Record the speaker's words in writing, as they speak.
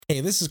Hey,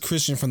 this is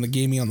Christian from the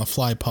Gaming on the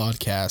Fly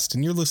podcast,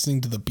 and you're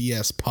listening to the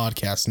BS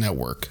Podcast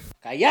Network.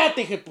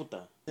 Cállate, que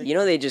puta. You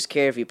know they just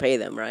care if you pay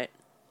them, right?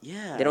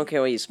 Yeah. They don't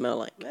care what you smell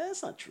like.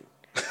 That's not true.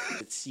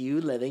 It's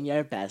you living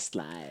your best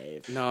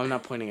life. No, I'm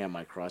not pointing at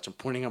my crotch. I'm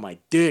pointing at my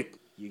dick.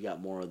 You got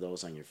more of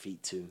those on your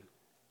feet, too.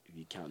 If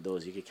you count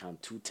those, you could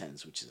count 2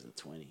 10s, which is a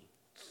 20.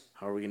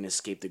 How are we going to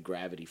escape the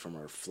gravity from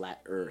our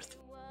flat earth?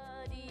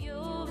 What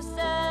you've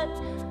said,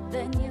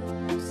 then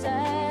you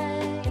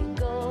say it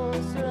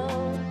goes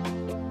slow.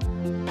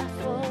 I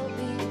fall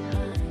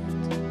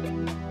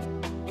behind.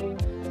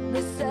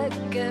 The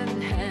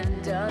second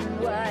hand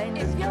unwind.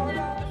 If you're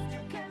lost, you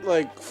can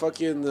Like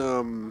fucking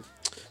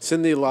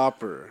Cyndi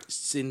Lauper.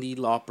 Cyndi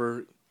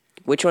Lauper.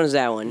 Which one's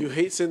that one? You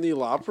hate Cyndi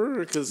Lauper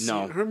because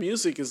No. her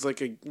music is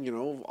like a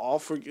all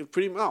for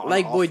pretty much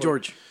Like Boy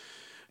George.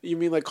 You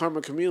mean like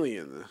Karma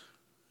Chameleon?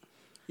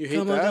 You hate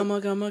Come that?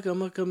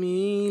 on,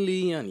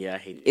 chameleon. Yeah, I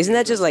hate it. Isn't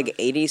that just like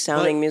 80s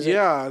sounding music?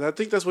 Yeah, I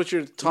think that's what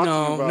you're talking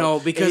about. No,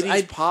 because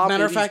 80s pop,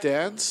 matter 80s of fact,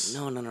 dance.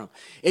 No.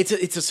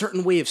 It's a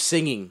certain way of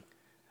singing.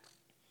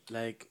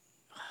 Like,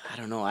 I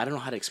don't know how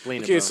to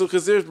explain it. Okay, Bro. so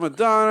because there's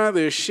Madonna,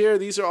 there's Cher.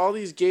 These are all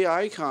these gay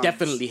icons.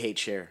 Definitely hate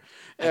Cher.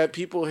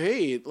 People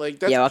hate like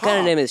that's Yeah, what kind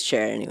of pop. name is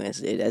Cher anyways?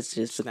 Dude? That's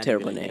just a Not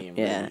terrible even a name.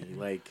 Yeah. really.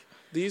 Like,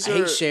 These I are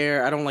hate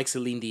Cher. I don't like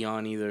Celine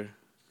Dion either.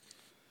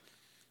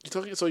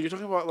 You're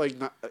talking about like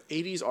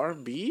 80s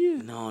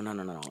R&B. No.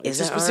 Is It's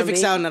a that specific R&B?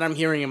 sound that I'm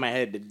hearing in my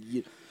head.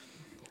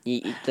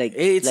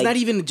 It's not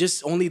even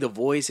just only the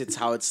voice. It's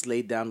how it's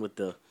laid down with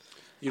the.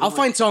 You I'll don't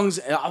find songs.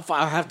 I'll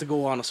have to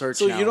go on a search.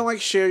 So now. you don't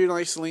like Cher, you don't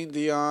like Celine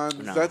Dion.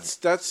 No.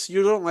 That's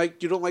you don't like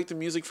the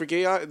music for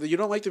gay. You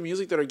don't like the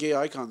music that are gay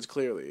icons.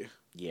 Clearly,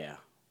 Yeah,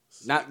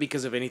 not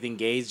because of anything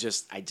gay. It's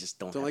just I just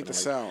don't like happen the to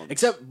sound.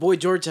 Except Boy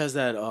George has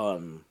that.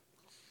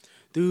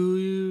 Do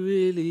you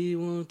really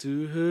want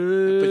to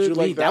hurt But you me?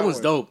 like that one's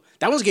one. dope.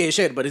 That one's gay as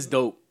shit, but it's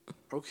dope.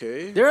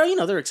 okay. There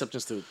are there are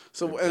exceptions to.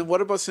 So and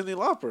what about Cyndi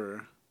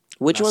Lauper?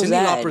 Which one's Cyndi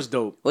that? Lauper's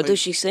dope. What does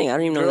she sing? I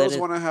don't even know Girls that.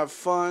 want to have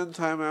fun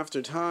time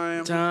after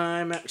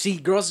time. See,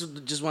 girls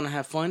just want to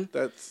have fun.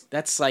 That's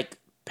That's like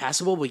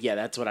passable, but yeah,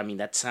 that's what I mean.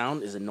 That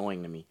sound is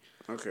annoying to me.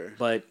 okay.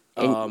 But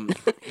And-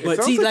 but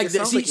sounds see, like- like, it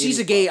sounds like she's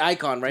a 80s gay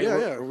icon, right?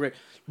 Yeah.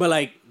 But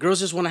like, girls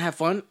just want to have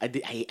fun. I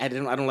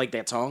don't like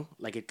that song.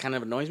 Like, it kind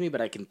of annoys me, but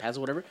I can pass it,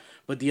 whatever.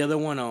 But the other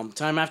one,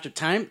 time after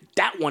time,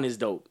 that one is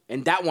dope,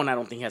 and that one I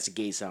don't think has a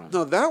gay sound.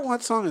 No, that one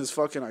song is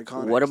fucking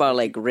iconic. What about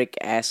like Rick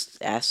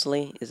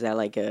Astley? Is that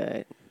like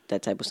that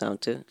type of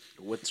sound too?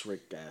 What's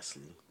Rick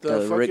Astley?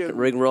 The fucking-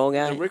 Rick Roll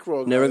guy? the Rick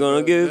Roll Never guy, gonna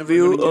the give Never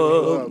you Gonna Give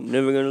You up. Up.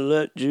 Never gonna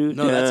let you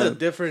No, down. that's a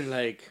different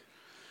like.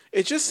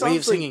 It just way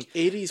of sounds like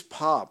singing. 80s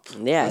pop.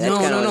 Yeah, that's No,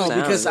 kind of no,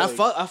 because sounds.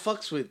 I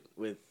fucks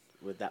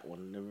with that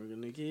one. Never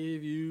gonna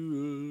give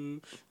you.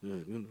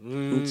 Never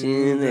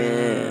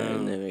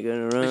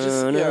gonna run It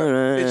just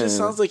around.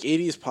 sounds like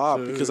 80s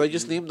pop because I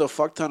just named a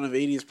fuck ton of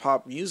 80s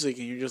pop music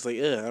and you're just like,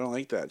 I don't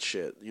like that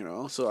shit,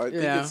 So I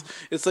think Yeah.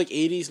 it's like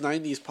 80s,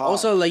 90s pop.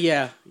 Also, like,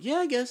 yeah,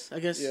 I guess,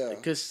 Yeah.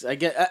 because I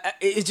get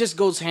it just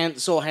goes hand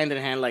in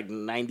hand, like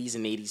 90s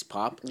and 80s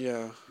pop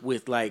yeah.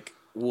 with like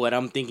what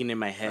I'm thinking in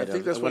my head. I think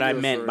of that's what what I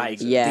you're meant by referring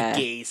to. Yeah, the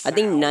gay I sound.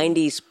 think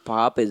 '90s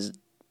pop is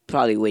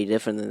probably way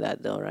different than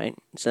that, though, right?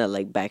 It's not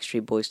like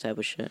Backstreet Boys type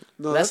of shit.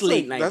 No, That's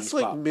late like, That's 90s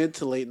like pop. mid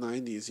to late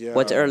 90s, yeah.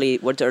 What's early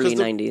 'Cause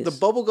 '90s? The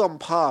bubblegum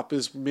pop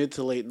is mid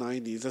to late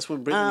 90s. That's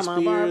when Britney I'm a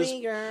Spears,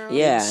 Barbie girl.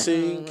 Yeah.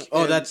 Sync.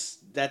 Oh, and- that's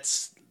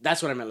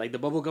what I meant, like the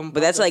bubblegum. But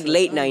that's like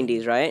late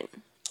 '90s, right?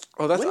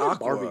 Oh, that's When did Aqua.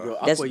 Barbie girl?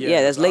 That's Aqua,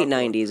 yeah, that's late Aqua.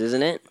 '90s,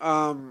 isn't it?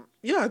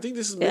 Yeah, I think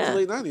this is mid Yeah. to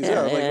late 90s. Yeah,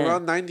 Yeah, like yeah.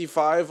 around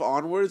 95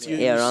 onwards. You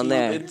Yeah, around see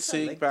there.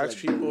 NSYNC,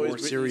 Backstreet Boys, more Britney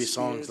serious Spears,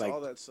 songs like all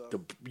that stuff.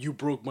 the "You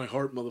Broke My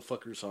Heart"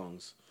 motherfucker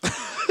songs.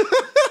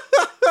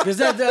 Because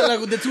that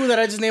like the two that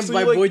I just named So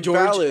by you like Boy George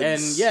ballads.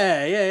 and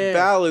yeah.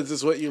 Ballads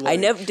is what you like. I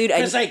never, dude.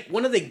 It's like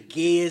one of the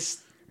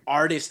gayest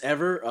artists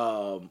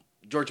ever,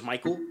 George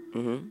Michael.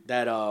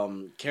 That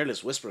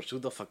Careless Whispers. Who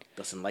the fuck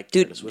doesn't like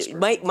Careless dude,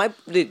 Whispers?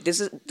 dude, this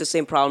is the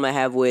same problem I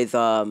have with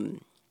I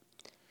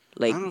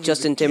don't know if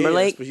Justin he's gay,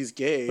 Timberlake. but he's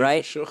gay,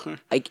 right? For sure.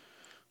 Like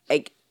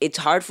it's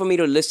hard for me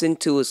to listen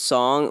to a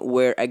song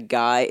where a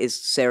guy is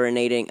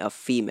serenading a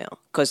female,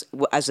 because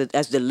as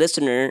the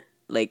listener,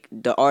 like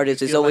the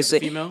artist is feel always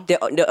like the saying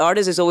female? the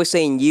artist is always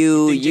saying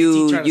you think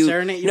JT trying to you.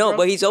 serenade you, No, bro?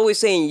 but he's always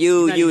saying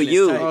you He's not even his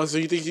you. type. Oh, so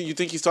you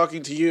think he's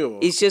talking to you?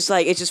 It's just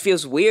like it just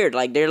feels weird.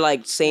 Like they're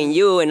like saying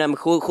you, and I'm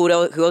who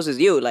else is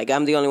you? Like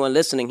I'm the only one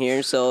listening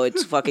here, so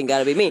it's fucking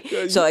gotta be me.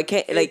 So I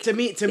can't like to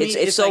me,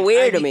 it's so like,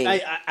 weird to me.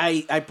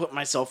 I put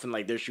myself in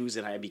like their shoes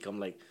and I become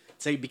like,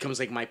 say, it becomes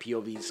like my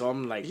POV. So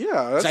I'm like,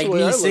 Yeah, that's it's like the way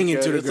me I look singing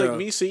at to it. the It's girl. like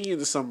me singing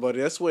to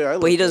somebody. That's the way I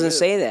look But he at doesn't it.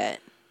 say that.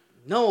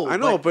 No, I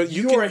know, but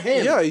you you're can,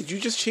 him. Yeah, you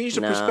just change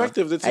the No.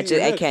 perspective. That's in I your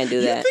head. can't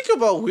do that. You think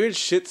about weird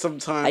shit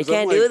sometimes. I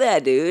can't do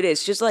that, dude.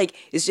 It's just like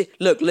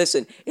look,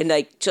 listen, and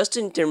like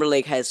Justin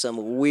Timberlake has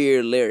some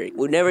weird lyric.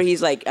 Whenever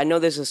he's like, I know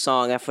there's a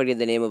song, I forget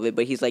the name of it,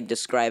 but he's like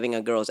describing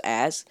a girl's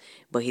ass,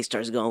 but he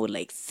starts going with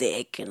like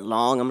thick and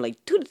long. I'm like,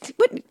 dude,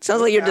 what? It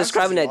sounds like you're Ass is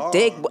describing a long.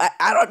 dick.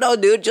 I don't know,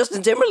 dude.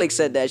 Justin Timberlake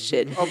said that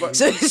shit. but-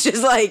 So it's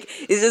just like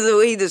it's just the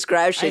way he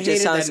describes I shit. hated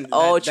Just sounds that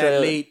ultra.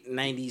 late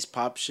 '90s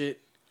pop shit.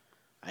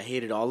 I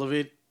hated all of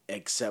it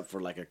except for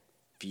like a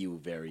few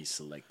very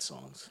select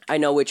songs. I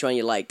know which one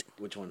you liked.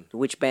 Which one?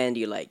 Which band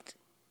you liked?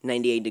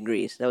 98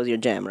 Degrees. That was your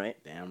jam, right?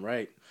 Damn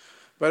right.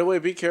 By the way,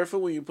 be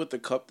careful when you put the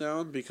cup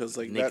down because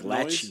like Nick that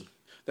noise, Lachey.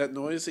 that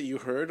noise that you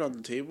heard on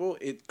the table,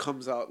 it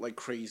comes out like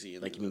crazy.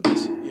 Like you mean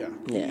this? yeah,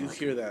 Yeah. you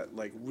hear that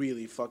like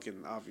really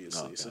fucking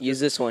obviously. okay. So Use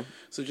this one.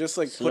 just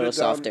like a put it little down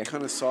softer.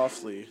 kind of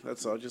softly.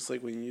 That's all. Just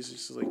like when you use it,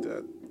 just like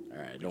that. All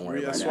right, don't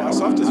worry about As that.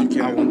 soft as you I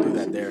can. won't do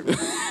that there.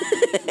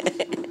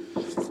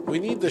 We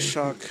need the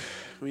shock.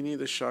 We need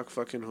the shock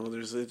fucking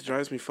holders. It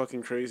drives me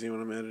fucking crazy when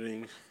I'm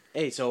editing.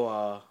 Hey,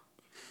 so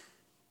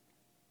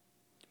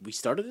we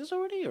started this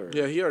already, or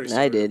Yeah, he already. I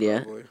Started, did, yeah.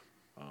 probably.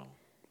 Oh,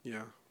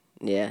 Yeah.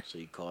 Yeah. so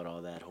you caught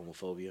all that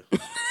homophobia?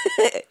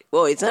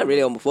 Well, it's not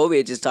really homophobia.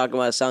 It's just talking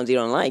about sounds you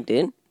don't like,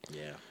 dude.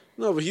 Yeah.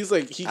 No, but he's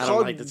like he I don't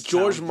called like the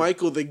George sound.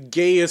 Michael the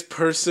gayest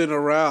person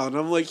around.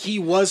 I'm like He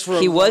was for.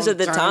 He a was long at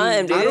the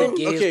time, dude. The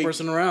gayest Okay.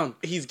 person around.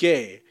 he's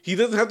gay. He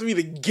doesn't have to be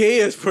the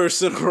gayest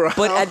person around.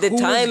 But at the Who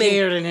time, was in,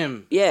 gayer than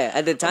him? yeah,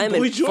 at the time,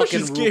 Boy in, George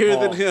is fucking gayer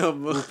RuPaul. than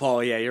him.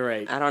 RuPaul, yeah, you're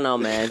right. I don't know,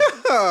 man.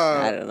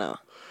 I don't know.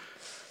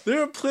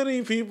 There are plenty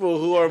of people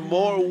who are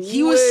more.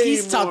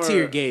 He's top more-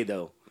 tier gay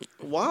though.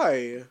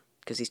 Why?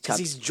 Because he's Cause top.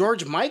 he's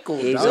George Michael.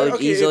 He's dog. OG.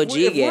 He's OG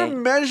if gay. we're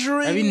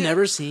measuring, Have you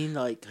never seen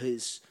like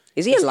his?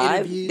 Is he his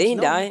alive? interviews? Did he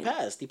No, die? He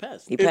passed. He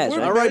passed. He passed, we're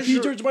right? R.I.P.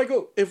 measure- George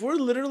Michael. If we're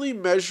literally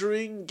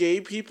measuring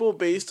gay people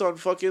based on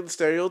fucking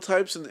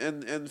stereotypes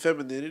and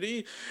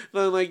femininity,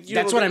 then like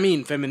That's what I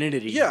mean.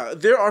 Femininity. Yeah,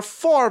 there are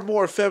far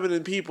more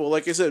feminine people.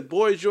 Like I said,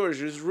 Boy George,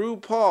 there's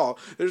RuPaul.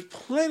 There's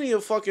plenty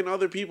of fucking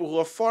other people who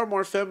are far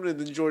more feminine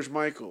than George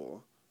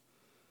Michael.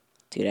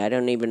 Dude, I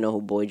don't even know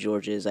who Boy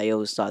George is. I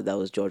always thought that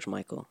was George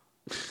Michael.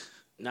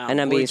 Nah,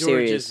 And I'm Boy being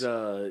George serious.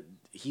 Is,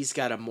 he's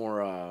got a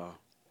more.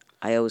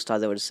 I always thought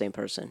they were the same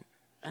person.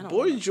 I don't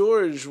Boy know.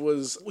 George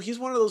he's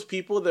one of those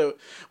people that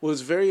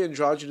was very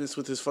androgynous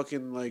with his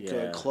fucking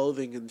Yeah.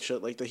 clothing and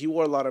shit like that. He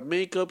wore a lot of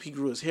makeup. He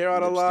grew his hair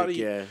out a lot.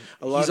 Lipstick, yeah.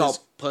 a lot He's of all his-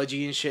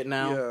 pudgy and shit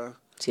now. yeah.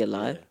 Is he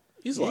alive?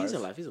 He's Yeah, alive. he's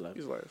alive. He's alive.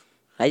 He's alive.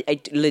 I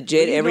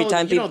legit every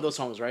time you know people those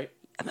songs, right?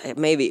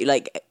 maybe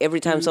like every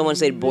time someone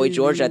said Boy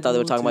George, I thought they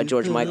were talking about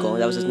George Michael.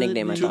 That was his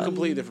nickname. I Two thought.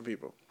 completely different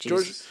people.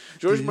 Jesus.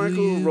 George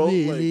Michael wrote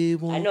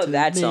like I know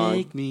that song.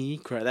 Make me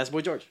cry. That's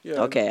Boy George.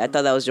 yeah. Okay, I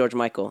thought that was George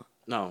Michael.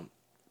 No,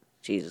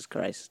 Jesus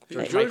Christ.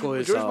 George George, Michael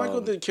is, George Michael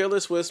um, did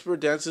 "Careless Whisper,"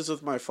 "Dances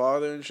with My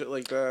Father," and shit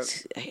like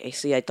that. I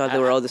see. I thought they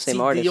were all the same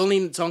see, artist. The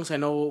only songs I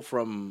know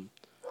from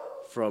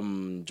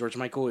George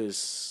Michael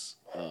is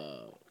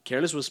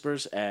 "Careless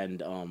Whispers"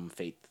 and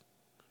 "Faith."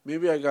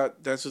 Maybe I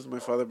got "Dances with My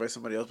Father" by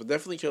somebody else, but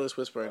definitely "Careless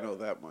Whisper." I know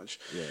that much.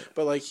 Yeah.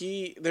 But like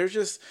they're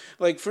just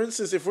like, for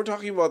instance, if we're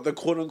talking about the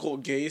quote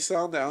unquote gay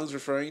sound that Alan's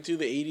referring to,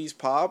 the '80s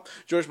pop,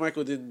 George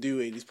Michael didn't do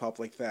 '80s pop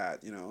like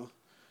that. You know,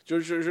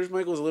 George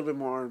Michael was a little bit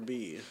more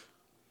R&B,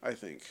 I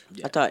think.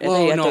 I thought.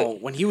 Well, I no,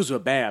 thought- when he was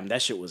with Bam,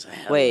 that shit was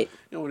hell. wait.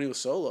 You know, when he was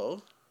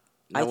solo.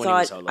 I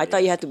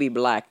thought you had to be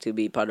black to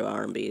be part of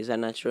R&B. Is that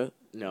not true?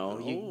 No,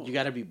 No. you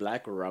gotta be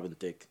black or Robin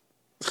Thicke.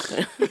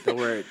 The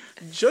word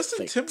Justin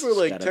Like,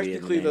 Timberlake gotta be in the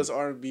technically name. does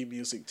R&B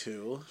music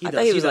too. he I does.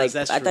 thought he was does, like.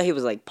 that's I true. thought he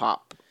was like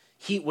pop.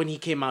 When he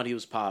came out, he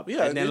was pop.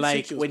 Yeah, and then NSYNC,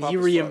 like he was when pop he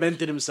as fuck.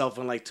 reinvented himself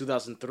in like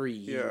 2003,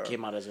 Yeah. he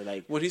came out as a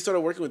like. When he started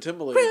working with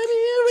Timberlake.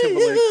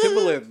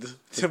 Timberlake.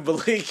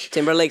 Timberlake.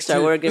 Timberlake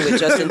started working with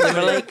Justin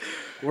Timberlake.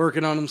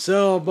 Working on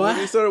himself, When but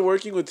he started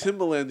working with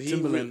Timbaland,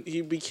 Timbaland.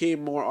 he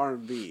became more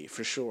R&B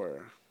for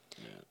sure.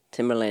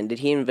 Timberland. Did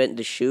he invent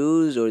the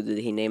shoes or did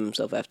he name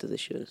himself after the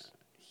shoes?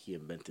 he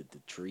invented the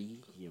tree.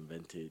 He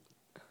invented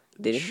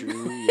Did the he?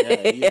 shoe.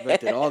 Yeah, he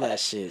invented all that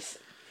shit.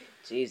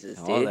 Jesus,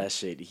 All dude. that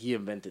shit. He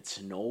invented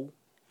snow.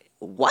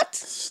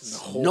 What?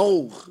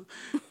 No.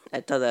 I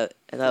thought it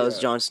was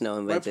Yeah. Jon Snow My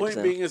invented. point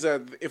so. being is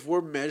that if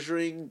we're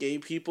measuring gay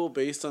people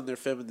based on their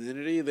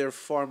femininity, they're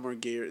far more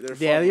gayer.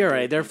 Yeah, more you're gay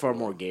right. They're people. far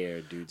more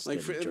gayer dudes. Like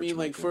than for, I George mean,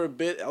 like Michael. for a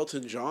bit,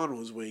 Elton John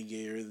was way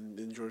gayer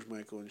than George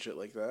Michael and shit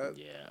like that.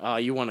 Yeah. Oh,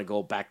 you want to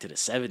go back to the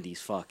 70s?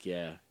 Fuck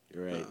yeah.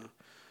 You're right.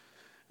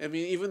 I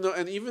mean,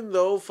 even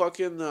though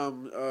fucking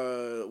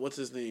what's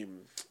his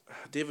name,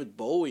 David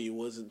Bowie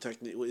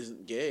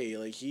isn't gay.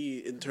 Like he,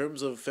 in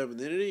terms of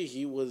femininity,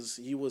 he was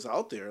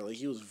out there. Like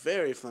he was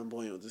very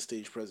flamboyant with the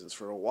stage presence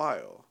for a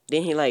while.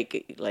 Didn't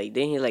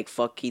he like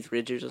fuck Keith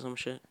Richards or some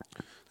shit?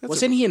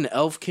 Wasn't he an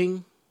Elf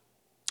King?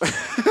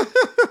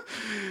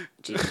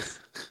 Jesus.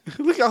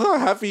 Look how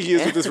happy he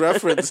is with this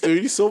reference,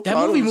 dude. He's so That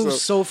proud movie of himself.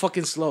 moves so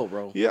fucking slow,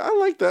 bro. Yeah, I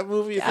like that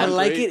movie. It's I not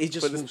like great, it. It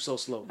just but moves so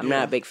slow. I'm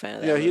not a big fan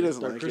of that. Yeah, he movie.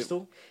 doesn't Dark like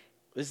Crystal.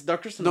 It's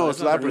Dark Crystal. No, it's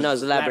not Dark Labyrinth. No,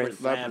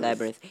 it's Crystal.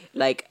 Labyrinth.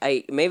 Like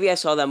maybe I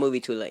saw that movie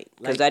too late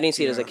because I didn't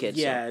see it as a kid.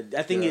 Yeah, So.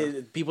 I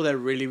think people that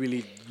really,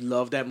 really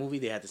love that movie,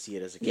 they had to see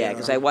it as a kid. Yeah,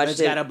 because I watched It's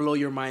it. gotta blow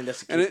your mind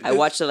as a kid. I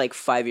watched it like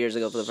 5 years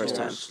ago for the first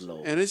time.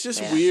 Slow. And it's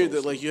just Yeah. weird So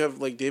that like you have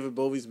like David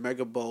Bowie's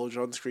mega bulge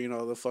on screen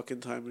all the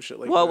fucking time and shit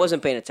like that. Well, I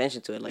wasn't paying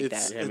attention to it like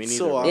It's, that. Yeah, me it's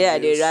neither. so obvious. Yeah,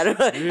 dude. I don't.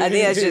 I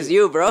think that's just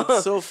you, bro.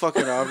 It's so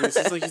fucking obvious.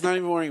 It's like he's not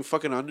even wearing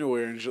fucking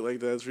underwear and shit like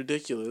that. It's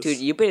ridiculous. Dude,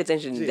 you paid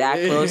attention that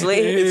closely.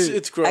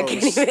 it's gross. I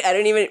can't even. I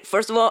didn't even.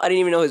 First of all, I didn't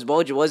even know his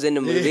bulge was in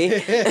the movie.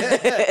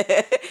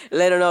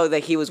 Let him know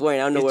that he was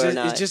wearing underwear or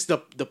not. It's just the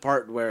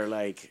part where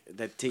like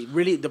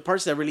really the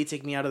parts that really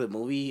take me out of the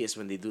movie is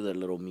when they do their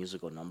little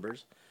musical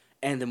numbers,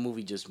 and the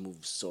movie just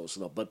moves so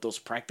slow. But those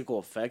practical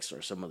effects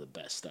are some of the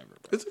best ever.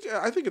 Bro. It's,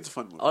 I think it's a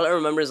fun movie. All I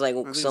remember is like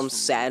think some it's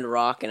fun. sad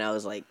rock, and I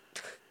was like,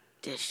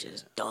 "This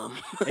is dumb."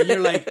 And you're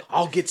like,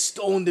 I'll get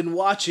stoned and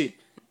watch it.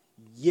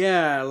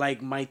 Yeah,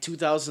 like my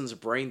 2000s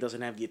brain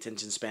doesn't have the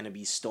attention span to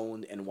be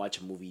stoned and watch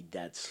a movie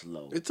that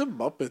slow. It's a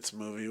Muppets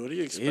movie. What do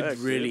you expect? It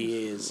really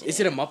dude? is.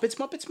 Is it a Muppets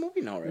movie?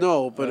 No, right?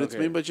 No, but it's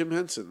Okay. made by Jim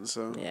Henson,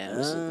 so Yeah, I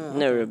was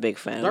never a big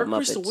fan Dark of Muppets.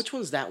 Crystal. Which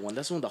one's that one?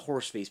 That's the one with the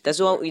horse face. That's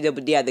the people, one.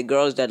 right? Yeah, the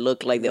girls that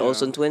look like the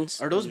Olsen twins.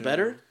 Are those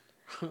better?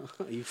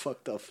 You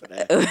fucked up for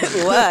that.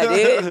 Wow,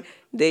 dude.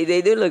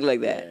 They do look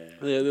like that.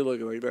 yeah, they look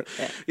like that.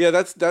 Yeah,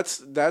 that's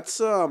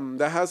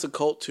that has a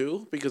cult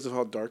too because of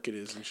how dark it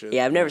is and shit.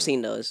 Yeah, I've never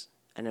seen those.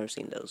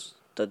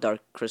 The Dark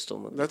Crystal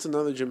movie. That's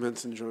another Jim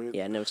Henson joint.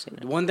 Yeah, I've never seen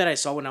The that. one that I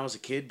saw when I was a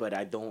kid, but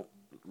I don't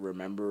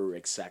remember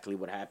exactly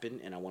what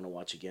happened, and I want to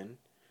watch again,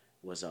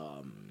 was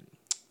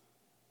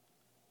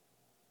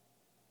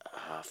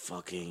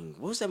fucking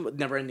what was that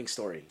Never Ending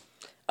Story?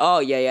 Oh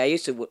yeah. I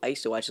used to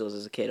watch those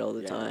as a kid all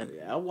the Yeah, time.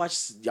 yeah, I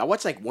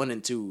watched like 1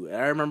 and 2, and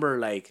I remember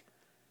like,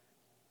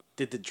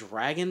 did the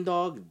dragon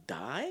dog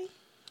die?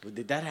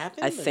 Did that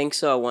happen? I Like, think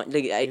so.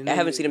 I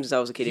haven't seen him since I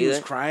was a kid he either. was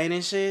crying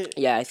and shit.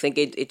 Yeah, I think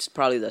it's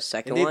probably the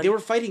second And one. they were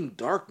fighting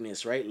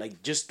darkness, right?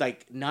 Like just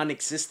like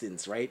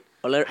non-existence, right?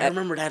 Well, I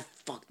remember that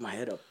fucked my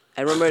head up.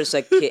 I remember as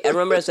a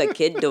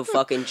kid, the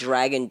fucking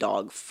dragon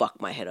dog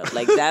fucked my head up.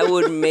 Like that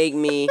would make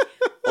me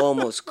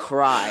almost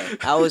cry.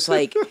 I was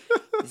like,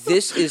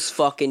 this is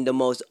fucking the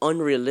most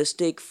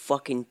unrealistic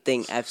fucking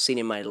thing I've seen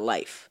in my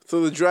life.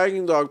 So the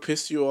dragon dog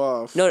pissed you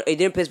off. No, it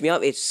didn't piss me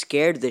off. It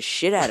scared the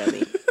shit out of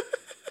me.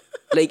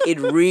 Like it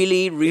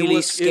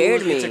really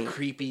scared me. It's a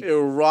creepy. It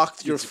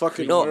rocked your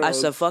fucking No, world.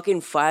 as a fucking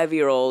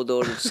 5-year-old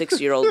or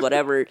 6-year-old,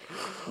 whatever,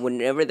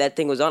 whenever that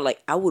thing was on,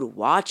 like I would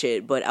watch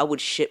it, but I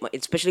would shit my,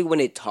 especially when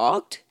it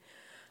talked.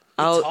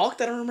 It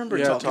talked? I don't remember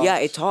it Yeah, it talking. talked. Yeah,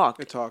 it talked.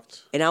 It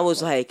talked. And I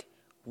was like,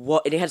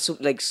 what? And it had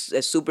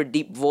a super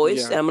deep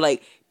voice. Yeah. And I'm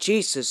like,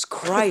 Jesus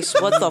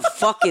Christ, what the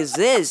fuck is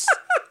this?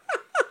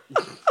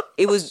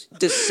 It was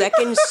the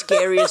second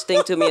scariest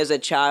thing to me as a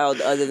child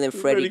other than Freddy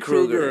Freddy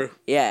Krueger. Krueger.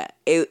 Yeah,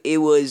 it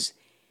was,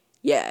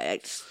 yeah,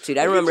 dude,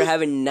 I remember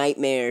having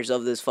nightmares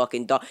of this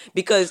fucking dog.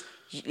 Because,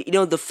 you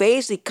know, the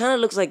face, it kind of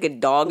looks like a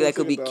dog that Looks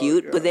could like be a dog,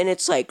 cute, yeah. but then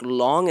it's like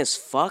long as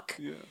fuck.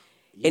 Yeah.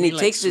 And it mean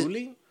takes this.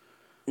 Sully?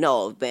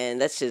 No, man,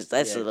 that's a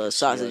little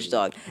sausage yeah.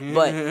 dog.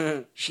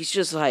 But she's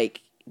just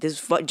like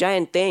this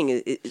giant thing.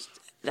 It's,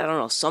 I don't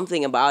know,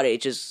 something about it.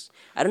 It just,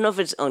 I don't know if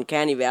it's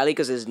Uncanny Valley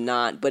because it's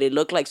not, but it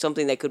looked like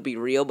something that could be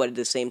real, but at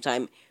the same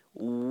time,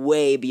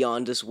 way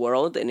beyond this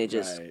world, and it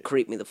just Right.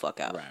 creeped me the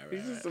fuck out. You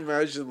just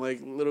imagine like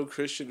little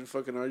Christian in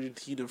fucking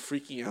Argentina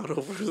freaking out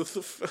over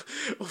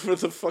over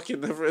the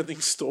fucking never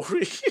ending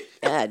story.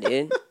 Yeah,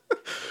 dude.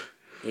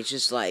 It's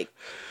just like,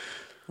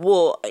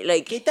 well,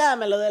 like,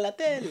 Quítamelo de la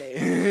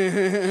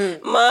tele.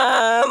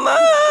 ¡Mamá!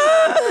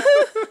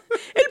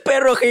 El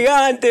perro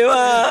gigante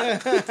va.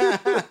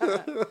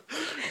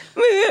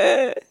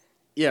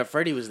 Yeah,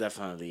 Freddy was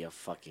definitely a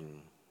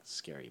fucking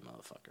scary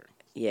motherfucker.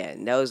 Yeah,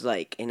 and that was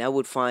like, and I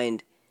would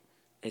find,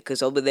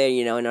 because over there,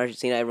 you know, in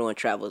Argentina, everyone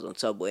travels on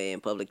subway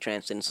and public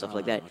transit and stuff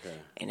like that. Okay.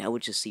 And I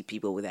would just see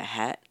people with a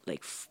hat,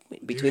 like,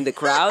 between the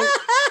crowd.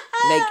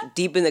 Like,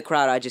 deep in the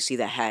crowd, I just see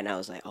that hat, and I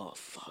was like, oh,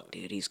 fuck,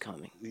 dude, he's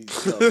coming.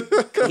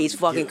 He's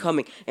fucking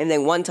coming. And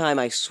then one time,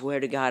 I swear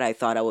to God, I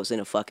thought I was in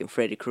a fucking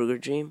Freddy Krueger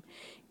dream.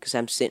 Because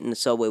I'm sitting in the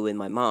subway with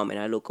my mom, and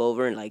I look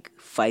over, and like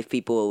 5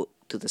 people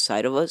to the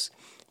side of us,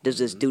 there's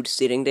this dude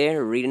sitting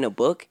there reading a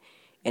book,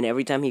 and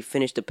every time he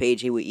finished a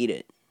page, he would eat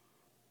it.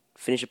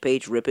 Finish a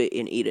page, rip it,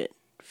 and eat it.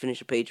 Finish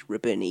a page,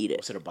 rip it, and eat it.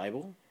 Was it a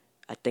Bible?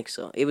 I think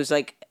so. It was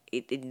like,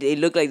 it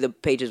looked like the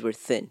pages were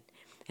thin.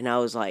 And I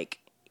was like,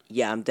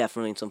 yeah, I'm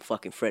definitely in some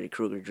fucking Freddy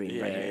Krueger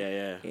dream right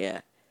here.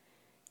 Yeah.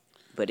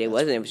 But it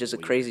wasn't. It was just a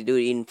crazy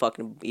dude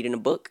eating a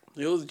book.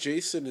 It was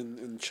Jason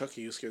and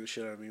Chucky who scared the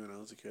shit out of me when I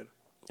was a kid.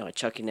 Oh,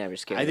 Chucky never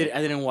scared I me.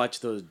 didn't watch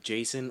those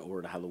Jason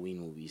or the Halloween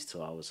movies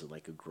till I was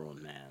like a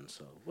grown man.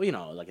 So, well, you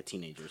know, like a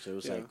teenager. So it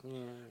was Yeah.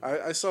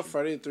 like, I saw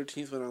Friday the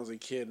 13th when I was a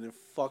kid, and it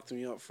fucked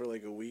me up for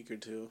like a week or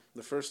two.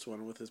 The first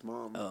one with his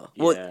mom. Oh.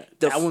 yeah, Well,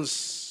 that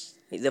one's.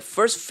 The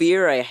first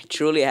fear I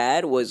truly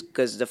had was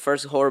because the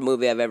first horror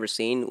movie I've ever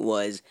seen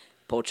was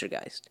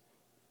Poltergeist.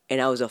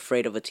 And I was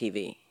afraid of a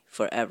TV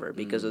forever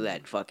because of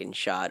that fucking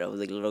shot of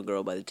the little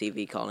girl by the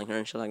TV calling her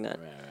and shit like that.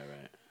 Right.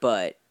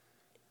 but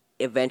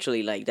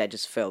eventually, like, that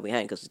just fell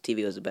behind because the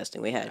TV was the best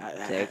thing we had.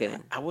 So I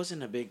couldn't- I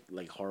wasn't a big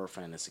like horror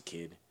fan as a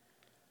kid.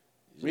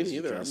 Me Just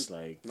neither. because, I'm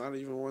like not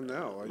even one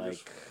now.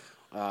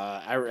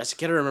 as a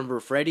kid, I remember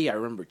Freddy. I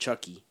remember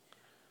Chucky.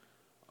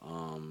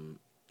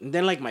 And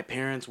then like my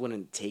parents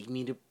wouldn't take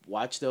me to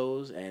watch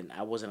those, and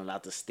I wasn't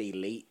allowed to stay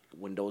late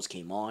when those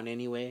came on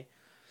anyway.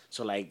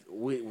 So like,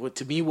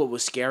 to me, what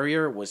was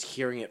scarier was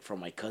hearing it from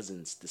my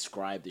cousins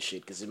describe the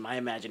shit, because in my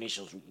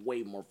imagination it was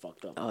way more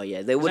fucked up. Oh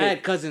yeah, they 'Cause I would.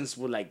 had cousins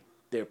with like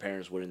their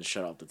parents wouldn't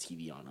shut off the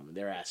TV on them, and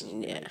their asses.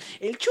 Would be Yeah. like,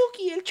 El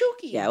Chucky, El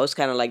Chucky. Yeah, I was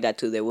kind of like that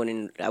too. They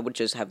wouldn't. I would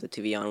just have the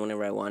TV on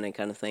whenever I wanted,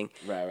 kind of thing.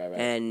 Right.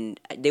 And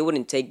they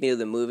wouldn't take me to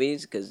the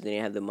movies because they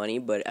didn't have the money.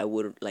 But I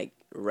would like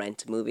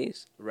rent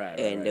movies. Right.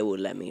 And they would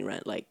let me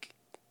rent like,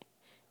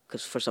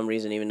 because for some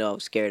reason, even though I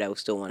was scared, I would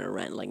still want to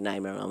rent like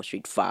Nightmare on Elm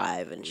Street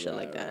 5 and shit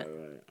like that.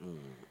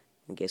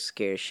 And get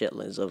scared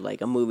shitless of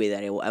like a movie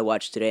that I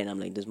watched today, and I'm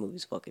like, this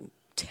movie's fucking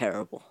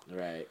terrible.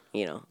 Right.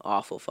 You know,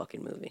 awful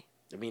fucking movie.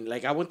 I mean,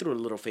 like, I went through a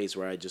little phase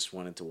where I just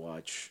wanted to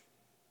watch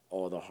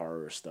all the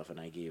horror stuff, and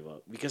I gave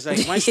up because,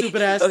 like, my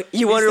stupid ass.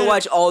 You wanted to instead-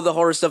 watch all the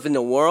horror stuff in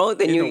the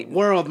world, and in you the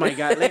world, my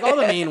god, like all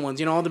the main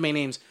ones, all the main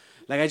names.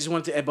 Like, I just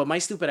wanted to, but my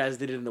stupid ass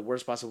did it in the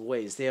worst possible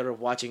way. Instead of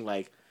watching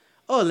like,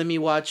 oh, let me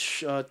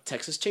watch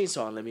Texas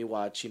Chainsaw, and let me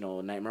watch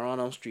Nightmare on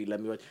Elm Street. Let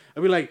me watch.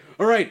 I'd be like,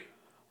 all right,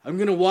 I'm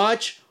gonna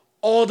watch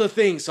all the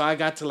things. So I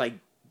got to like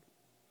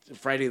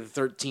Friday the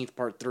 13th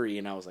Part 3,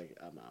 and I was like,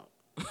 I'm out.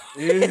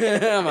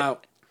 I'm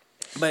out.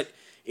 But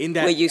in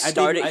that, wait, you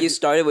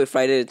started with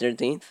Friday the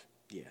 13th.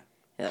 Yeah,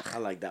 Ugh. I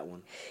like that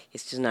one.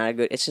 It's just not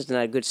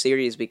a good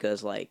series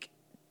because like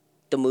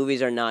the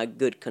movies are not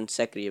good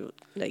consecutive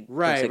Right.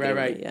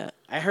 consecutively, yeah.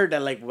 I heard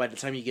that like by the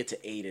time you get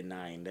to 8 and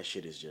 9, that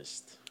shit is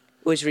just.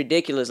 Which is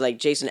ridiculous. Like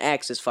Jason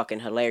X is fucking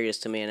hilarious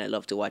to me, and I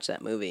love to watch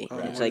that movie. Oh,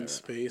 It's in like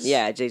space.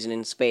 yeah, Jason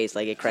in space.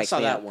 Like it I cracks saw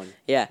me that up. one.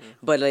 Yeah,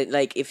 but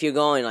like if you're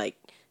going like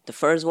the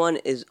first one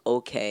is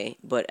okay,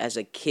 but as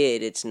a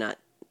kid it's not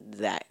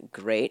that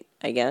great,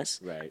 I guess.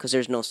 Right. Because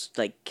there's no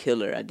like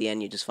killer at the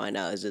end. You just find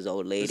out it's this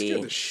old It lady scared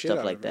and the shit stuff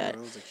out like of me that.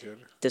 when I was a kid.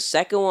 The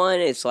second one,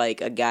 it's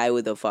like a guy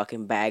with a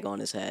fucking bag on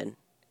his head.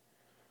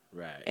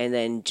 Right. And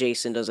then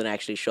Jason doesn't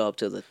actually show up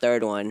till the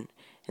third one,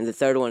 and the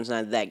third one's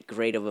not that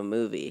great of a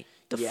movie.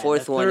 The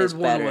fourth one is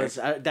better.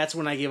 That's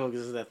when I gave up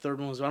because that third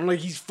one was. I'm like,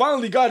 he's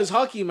finally got his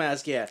hockey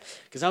mask, yeah.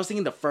 Because I was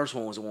thinking the first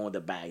one was the one with the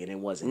bag, and it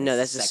wasn't. No, It's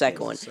that's the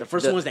second one. The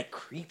first The- one was that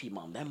creepy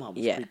mom. That mom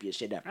was Yeah. creepy as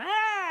shit. That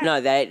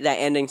No, that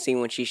ending scene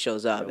when she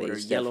shows up with her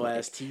is yellow definitely-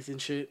 ass teeth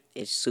and shit.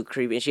 It's so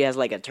creepy. And she has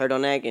like a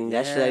turtleneck, and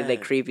that's like the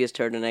Yeah. creepiest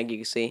turtleneck you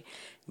can see.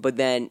 But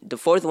then the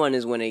fourth one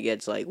is when it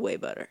gets like way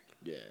better.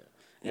 Yeah.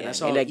 Yeah, And I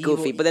saw and like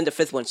goofy. But then the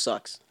fifth one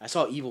sucks. I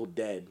saw Evil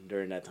Dead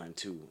during that time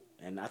too,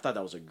 and I thought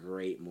that was a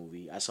great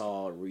movie. I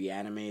saw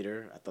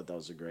Reanimator. I thought that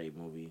was a great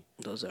movie.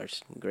 Those are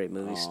great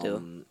movies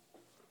still.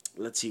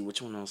 Let's see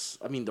which one else.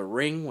 I mean, The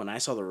Ring. When I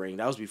saw The Ring,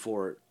 that was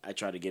before I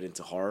tried to get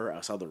into horror.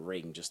 I saw The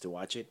Ring just to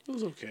watch it. It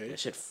was okay. That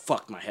shit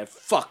fucked my head.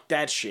 Fuck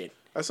that shit.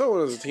 I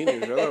saw it as a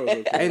teenager. I thought it was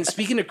okay. And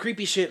speaking of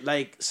creepy shit,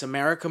 like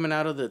Samara coming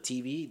out of the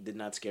TV did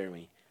not scare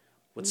me.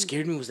 What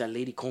scared me was that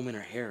lady combing her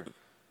hair.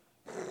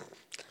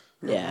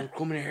 Yeah.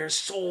 Combing her hair is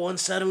so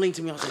unsettling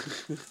to me. I was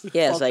like,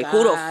 Yeah, it's fuck like,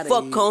 who the outta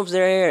fuck here. combs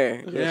their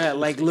hair? yeah,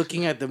 like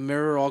looking at the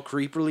mirror all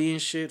creepily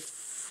and shit.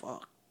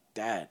 Fuck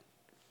that.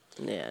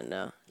 Yeah,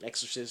 no.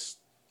 Exorcist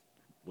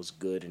was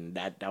good, and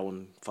that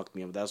one fucked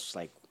me up. That was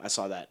like I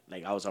saw that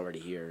like I was already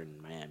here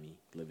in Miami,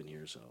 living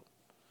here, so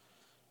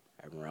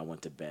I remember I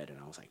went to bed and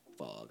I was like,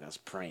 "Fuck!" I was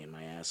praying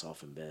my ass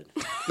off in bed.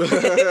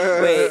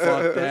 Wait,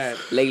 Fuck that.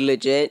 like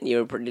legit? You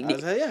were pretty. I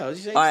was like, "Yeah, I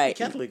was just All right,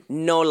 Catholic."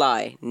 no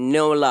lie,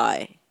 no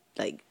lie.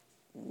 Like,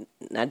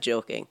 not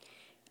joking.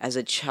 As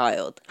a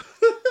child,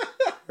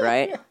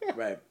 right?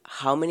 Right?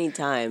 How many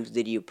times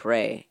did you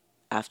pray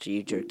after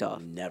you jerked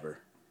off? Never.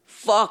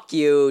 Fuck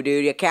you,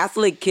 dude. A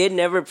Catholic kid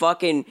never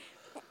fucking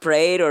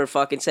prayed or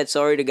fucking said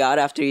sorry to God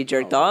after you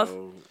jerked off?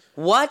 No,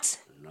 What?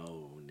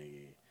 no,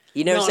 nigga.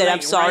 You never No, said, like,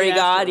 I'm sorry, right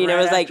God? after- You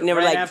never right like, after- never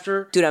right like,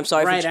 after, dude, I'm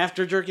sorry right for...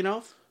 after jerking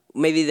off.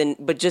 Maybe then,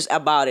 but just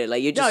about it.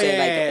 Like, you just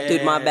say, like,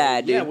 dude, my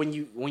bad, dude. Yeah, when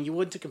you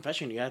went to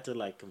confession, you had to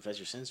like confess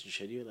your sins and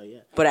shit. You're like, yeah.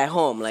 But at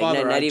home, like,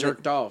 Father, not I even...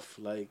 jerked off.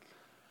 Like,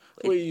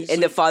 Wait,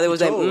 And the father was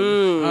like,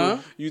 huh?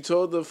 You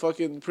told the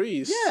fucking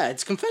priest. Yeah,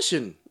 it's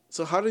confession.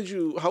 So how would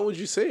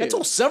you say I it?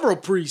 told several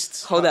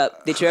priests. Hold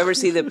up. Did you ever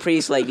see the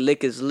priest, like,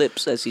 lick his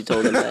lips as he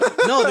told him that?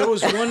 No, there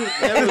was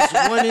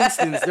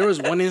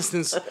one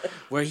instance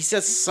where he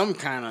said some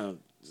kind of.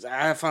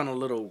 I found a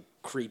little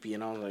creepy,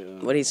 and I was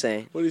like, What'd he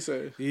say? What do you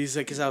say? He's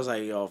like, because I was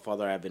like, "Oh,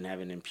 Father, I've been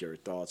having impure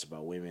thoughts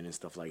about women and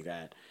stuff like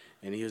that."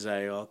 And he was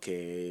like,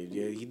 "Okay."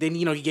 Yeah, then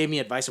he gave me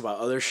advice about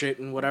other shit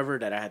and whatever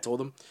that I had told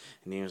him,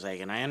 and he was like,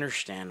 "And I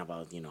understand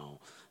about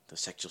the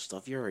sexual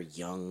stuff. You're a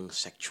young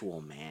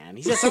sexual man."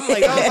 He said something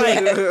like, I was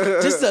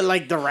like, just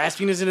the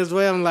raspiness in his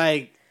way. I'm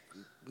like,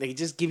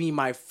 just give me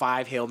my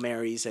 5 Hail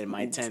Marys and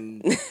my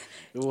 10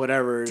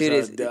 whatever,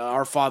 Dude,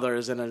 Our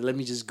Fathers, and let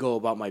me just go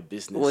about my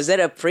business. Was that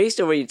a priest,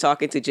 or were you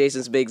talking to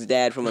Jason's Big's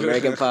dad from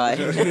American Pie?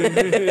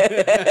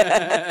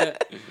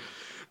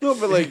 No,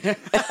 but like,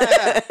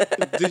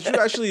 did you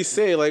actually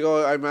say like,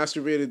 "Oh, I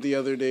masturbated the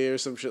other day" or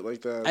some shit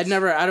like that? I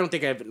don't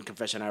think I've been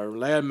confession. I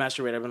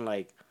masturbate. I've been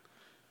like,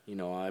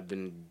 I've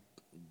been,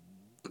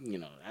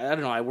 I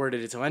don't know. I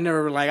worded it so I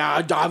never like,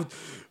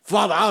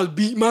 Father, I was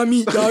beating my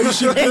meat, dog. You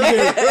should have been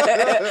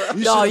there.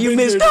 No, you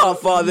missed out,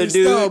 Father, missed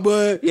dude. out,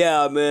 but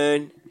Yeah,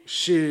 man.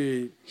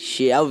 shit.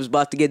 Shit, I was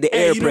about to get the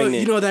air Hey,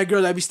 pregnant. you know that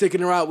girl that be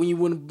sticking her out when you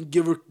want to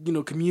give her,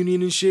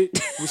 communion and shit?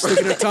 We're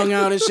sticking her tongue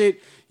out and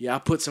shit. Yeah, I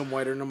put some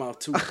whiter in her mouth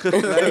too. Tell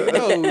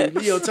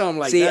him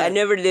like See, that. I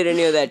never did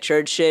any of that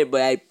church shit,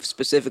 but I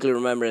specifically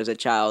remember as a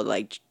child,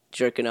 like,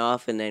 jerking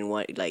off, and then,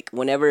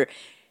 whenever,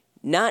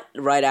 not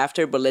right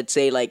after, but let's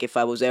say, like, if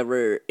I was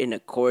ever in a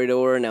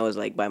corridor and I was,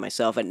 like, by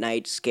myself at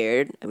night,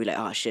 scared, I'd be like,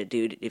 oh, shit,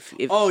 dude, if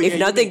Oh, yeah, you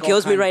nothing make all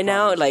kills me kind of right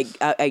now, like,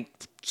 promises. I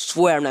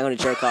swear I'm not going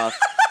to jerk off.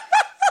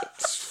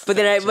 But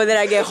then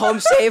I get home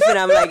safe and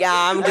I'm like,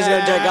 I'm just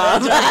gonna jerk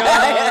off.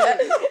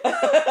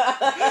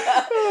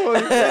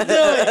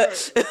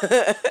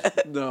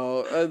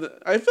 No,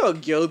 I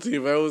felt guilty,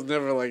 but I was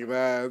never like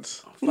that.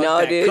 Fuck No,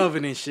 that dude.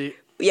 covenant shit.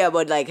 Yeah,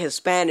 but like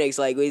Hispanics,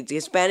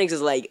 Hispanics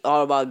is like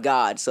all about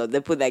God, so they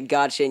put that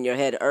God shit in your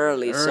head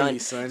early, son.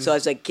 So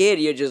as a kid,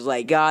 you're just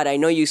like, God, I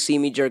know you see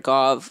me jerk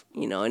off,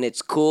 and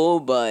it's cool,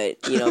 but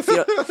if you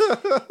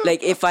don't,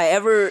 like if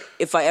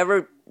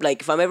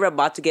I'm ever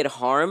about to get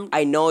harmed,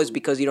 I know it's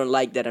because you don't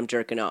like that I'm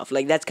jerking off.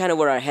 Like that's kind of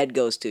where our head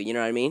goes to, you know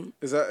what I mean?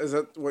 Is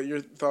that what your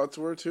thoughts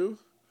were too?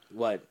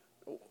 What?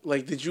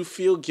 Like, did you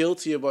feel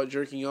guilty about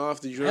jerking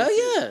off? Did you? Hell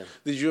ever yeah.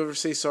 Did you ever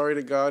say sorry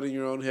to God in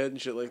your own head and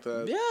shit like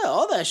that? Yeah,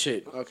 all that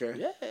shit. Okay.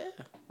 Yeah.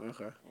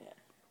 Okay.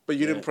 But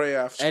you didn't pray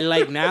after. And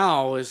like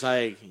now, it's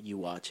like, you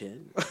watch it.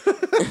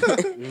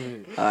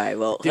 All right,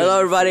 well, hello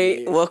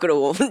everybody, welcome to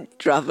Wolf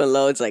Dropping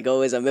Loads, like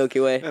always on Milky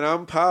Way. And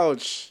I'm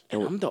Pouch.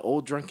 And I'm the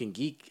old drunken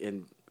geek,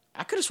 and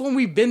I could have sworn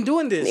we've been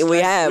doing this. We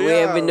have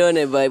yeah. been doing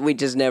it, but we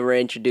just never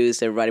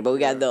introduced everybody. But we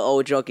got the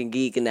old drunken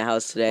geek in the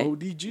house today.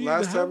 ODG. in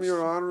Last the time house. you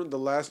were on, The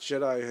Last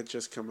Jedi had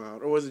just come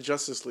out. Or was it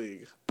Justice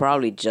League?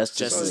 Probably Justice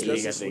Justice League.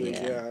 League, I think,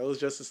 Yeah, it was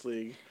Justice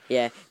League.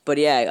 Yeah, but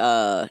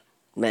yeah,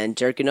 man,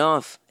 jerking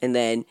off and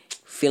then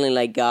feeling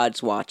like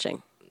God's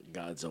watching.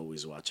 God's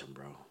always watching,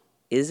 bro.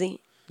 Is he?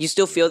 You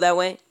still feel that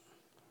way?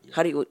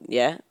 How do you?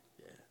 Yeah.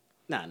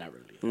 Nah, not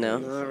really. No.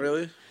 Not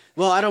really?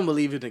 Well, I don't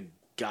believe in a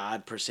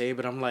God per se,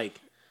 but I'm like,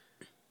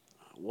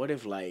 what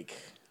if like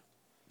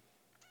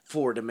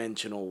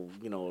four-dimensional,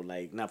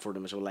 like not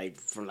four-dimensional, like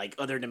from like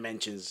other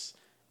dimensions,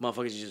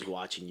 motherfuckers are just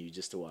watching you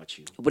just to watch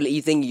you. But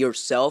you think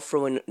yourself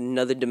from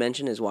another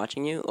dimension is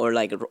watching you, or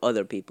like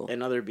other people?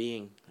 Another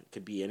being, it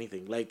could be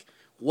anything. Like,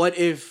 what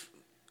if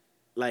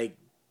like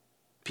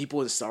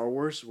people in Star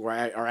Wars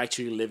are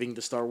actually living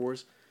the Star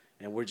Wars,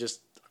 and we're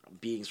just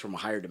beings from a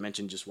higher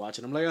dimension just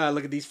watching? I'm like,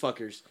 look at these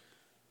fuckers.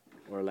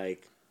 Or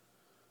like,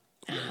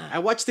 I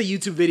watched the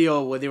YouTube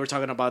video where they were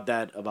talking about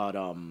that, about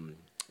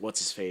what's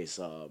his face?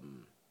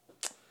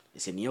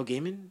 Is it Neil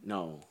Gaiman?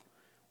 No,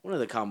 one of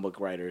the comic book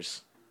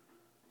writers.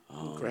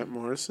 Grant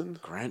Morrison?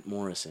 Grant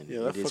Morrison. Yeah,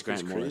 that It is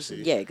fucker's Grant crazy.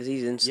 Yeah, because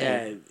he's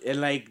insane. Yeah,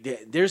 and like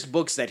there's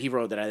books that he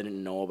wrote that I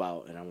didn't know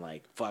about, and I'm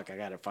like, fuck, I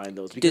gotta find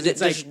those Dude, because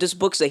it's like, there's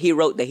books that he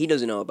wrote that he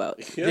doesn't know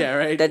about. yeah,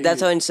 right.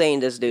 That's how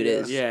insane this dude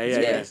is. Yeah.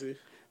 Crazy.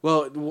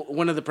 Well,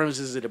 one of the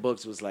premises of the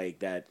books was like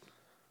that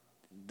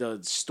the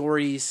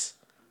stories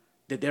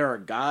that there are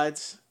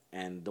gods,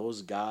 and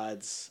those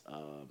gods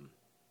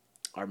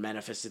are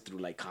manifested through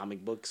like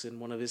comic books in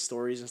one of his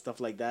stories and stuff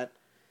like that.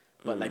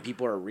 But like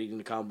people are reading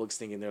the comic books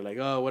thinking they're like,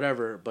 oh,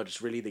 whatever, but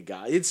it's really the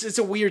god. It's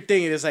a weird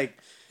thing. It's like,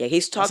 Yeah,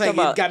 he's it's talked like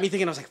about. it got me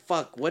thinking. I was like,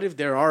 fuck, what if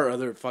there are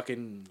other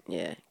fucking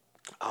Yeah,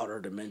 outer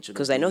dimensions?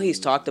 because I know he's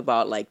talked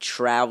about like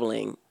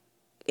traveling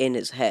in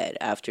his head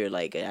after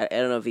like I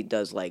don't know if he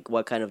does like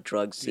what kind of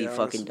drugs he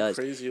fucking some does.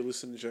 Crazy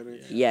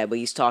hallucinogenic. Yeah, but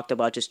he's talked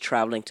about just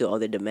traveling to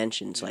other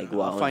dimensions. Like,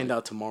 wow. I'll find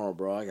out tomorrow,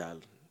 bro. I got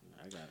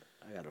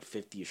a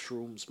 50 of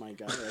shrooms, my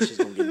god. That shit's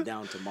gonna get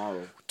down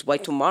tomorrow. Why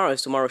tomorrow?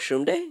 Is tomorrow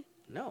Shroom Day?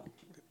 No,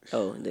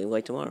 Oh, then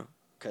why tomorrow?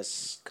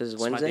 because 'Cause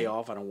it's Wednesday? my day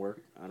off. I don't work.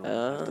 I don't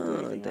have to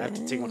do anything. I have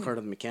to take my car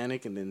to the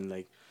mechanic, and then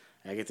like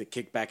I get to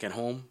kick back at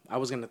home. I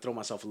was gonna throw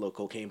myself a little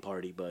cocaine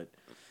party, but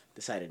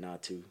decided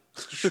not to.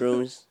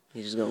 Shrooms.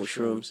 He's just going with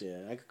shrooms.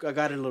 Yeah, I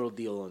got a little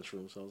deal on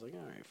shrooms, so I was like,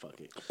 all right, fuck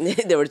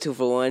it. They were 2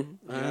 for 1.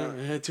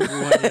 2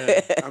 for 1.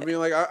 Yeah. I mean,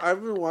 like,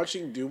 I've been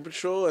watching Doom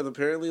Patrol, and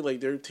apparently, like,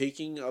 they're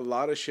taking a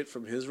lot of shit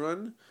from his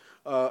run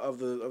of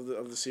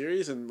the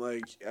series, and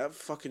like that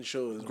fucking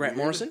show is Grant weird.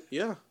 Morrison?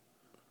 Yeah.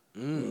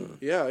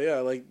 Yeah.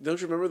 Like,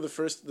 don't you remember the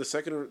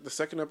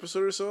second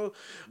episode or so?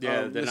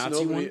 Yeah, the Miss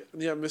Nazi Nobody, one?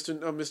 Yeah,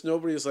 Miss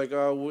Nobody is like, the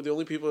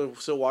only people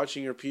still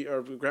watching are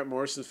Grant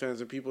Morrison fans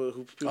and people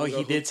who. Oh,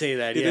 he did say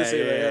that. He Yeah, did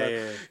say that.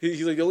 yeah.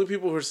 He's like, the only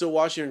people who are still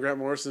watching are Grant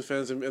Morrison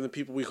fans and the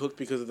people we hooked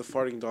because of the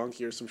farting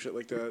donkey or some shit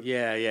like that.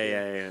 Yeah.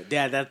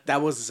 Yeah,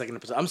 that was the second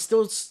episode. I'm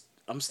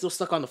still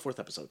stuck on the 4th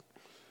episode.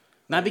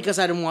 Not because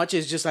I didn't watch it.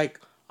 It's just like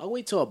I'll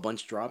wait till a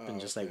bunch drop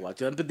and just like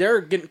watch it. But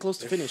they're getting close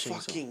to finishing.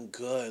 Fucking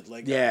good.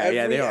 Like, Yeah,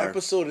 every they are.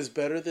 episode is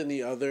better than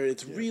the other.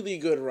 It's really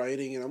good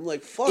writing, and I'm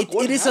like, fuck.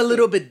 It is a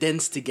little bit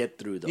dense to get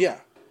through, though. Yeah.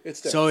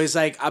 It's there. So it's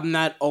like I'm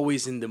not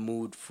always in the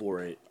mood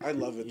for it. I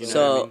love it. Though.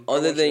 So I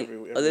other watch than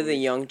every other than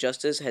week. Young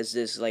Justice, has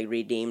this like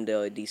redeemed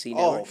the DC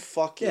Oh network?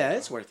 fuck Yeah,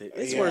 it's worth it.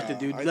 It's Yeah, worth it,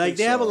 dude. I Like think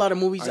they have a so. lot of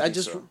movies. I I think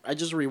just so. I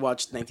just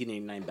rewatched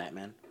 1989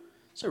 Batman.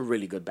 It's a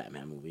really good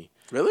Batman movie.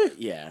 Really?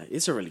 Yeah,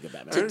 it's a really good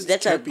Batman. It's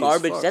That's a campy as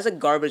garbage. fuck. That's a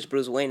garbage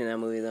Bruce Wayne in that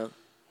movie, though.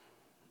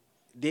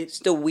 It's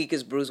the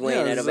weakest Bruce Wayne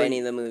out it's of like, any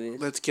of the movies.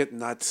 Let's get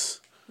nuts.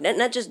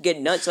 Not just get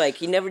nuts. Like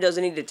he never does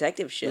any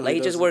detective shit. No, like he he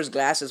just doesn't. wears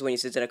glasses when he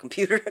sits at a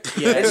computer.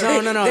 Yeah,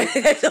 no.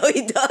 That's all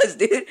he does,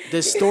 dude.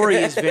 The story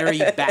is very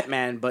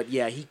Batman, but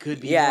yeah, he could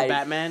be Yeah. more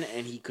Batman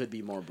and he could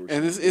be more Bruce.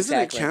 And Wayne. isn't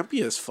Exactly. it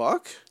campy as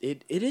fuck?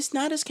 It is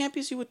not as campy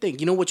as you would think.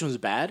 You know which one's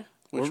bad?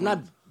 Which Or not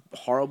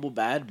horrible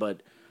bad,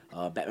 but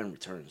Batman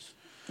Returns.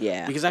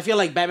 Yeah. Because I feel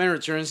like Batman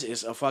Returns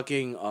is a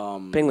fucking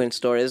Penguin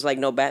story. There's like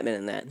no Batman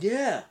in that.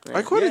 yeah.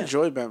 I quite Yeah.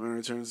 enjoyed Batman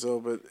Returns though,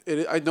 but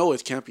I know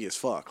it's campy as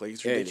fuck. Like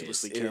it's It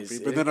ridiculously is, it campy. is.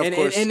 But then of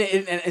course,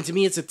 and to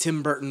me, it's a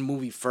Tim Burton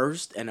movie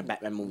first and a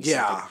Batman movie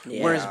Yeah. second.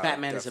 Yeah. Whereas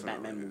Batman is a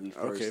definitely. Batman movie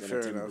first Okay, and fair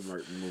a Tim enough.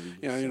 Burton movie.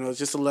 yeah, you know, it's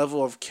just the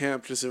level of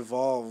camp just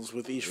evolves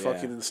with each Yeah.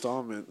 fucking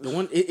installment. The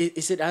one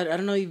is it? I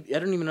don't know. I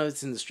don't even know if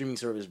it's in the streaming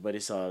service, but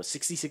it's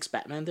 66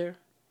 Batman there.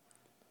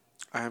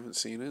 I haven't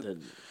seen it. The-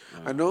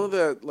 I know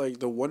that like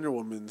the Wonder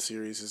Woman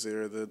series is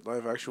there. The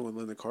live action with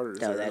Linda Carter is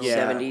Oh, there. that Yeah.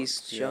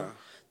 70s show. Yeah.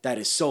 That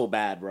is so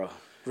bad, bro.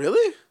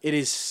 Really? It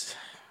is.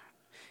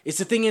 It's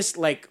the thing is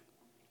like,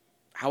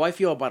 how I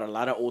feel about a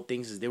lot of old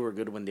things is they were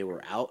good when they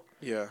were out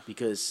Yeah.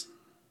 because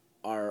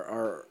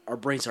our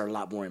brains are a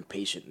lot more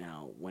impatient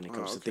now when it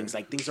comes to okay. things.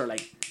 Like things are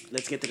like,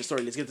 let's get to the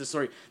story. Let's get to the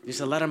story.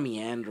 There's a lot of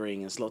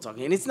meandering and slow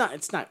talking, and it's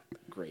not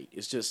great.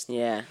 It's just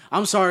Yeah.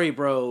 I'm sorry,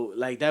 bro.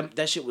 Like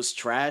that shit was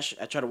trash.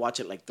 I tried to watch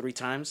it like 3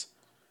 times,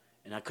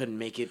 and I couldn't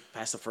make it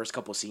past the first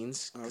couple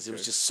scenes because it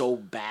was Okay. just so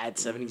bad,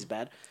 70s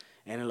bad,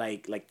 and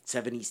like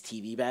 70s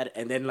TV bad,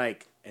 and then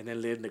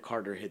Linda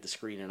Carter hit the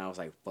screen, and I was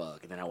like,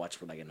 fuck. And then I watched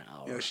for like an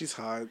hour. Yeah, she's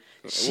hot.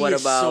 She What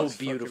is about- so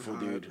beautiful,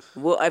 Fucking hot. dude.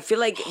 Well, I feel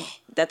like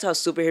that's how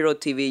superhero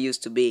TV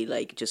used to be.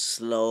 Like just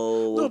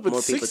slow, No, but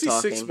more people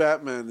 66 talking.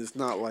 Batman is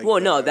not like. Well,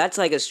 no, that. that's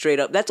like a straight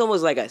up. That's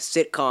almost like a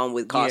sitcom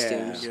with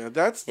costumes. Yeah,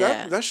 that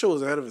Yeah. that show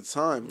is ahead of its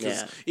time. 'Cause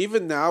Yeah.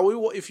 even now,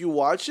 if you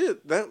watch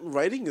it, that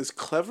writing is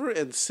clever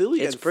and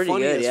silly It's and pretty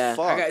funny good, as yeah.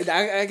 fuck.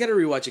 I gotta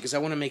rewatch it because I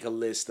want to make a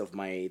list of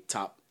my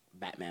top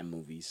Batman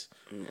movies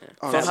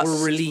Oh, that that's-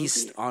 were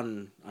released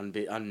on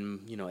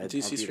you know at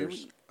DC on streaming?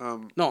 theaters.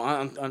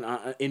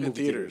 No, in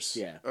movie theaters. theaters.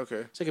 Yeah.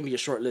 Okay. So it can be a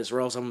short list, or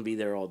else I'm gonna be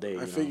there all day.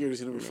 I figured it's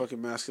gonna be fucking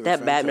Mask of the That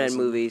Batman Phantasm.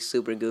 movie is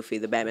super goofy.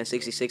 The Batman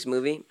 '66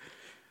 movie,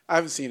 I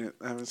haven't seen it.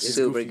 I haven't seen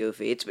super it.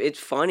 goofy. It's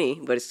funny,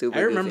 but it's super.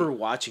 I remember Goofy.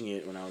 watching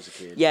it when I was a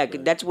kid. Yeah,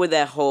 but- that's where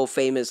that whole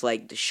famous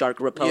like the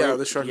shark repellent. Yeah,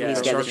 the shark yeah,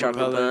 He's got the shark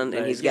repellent,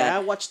 and he's yeah, I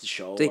got. watched the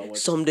show. the- I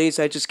watched- Some days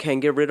I just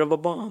can't get rid of a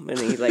bomb, and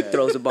he like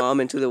throws a bomb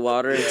into the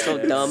water. It's so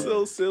dumb.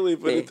 So silly,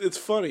 but Yeah. it's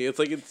funny. It's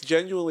like it's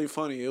genuinely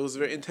funny. It was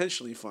very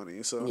intentionally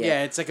funny. So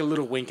yeah, it's like a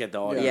little wink at the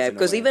audience. Yeah, in a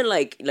because way. even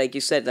like you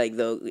said, like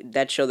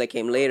that show that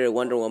came later,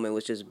 Wonder Woman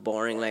was just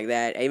boring like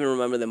that. I even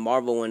remember the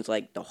Marvel ones,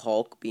 like the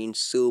Hulk being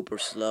super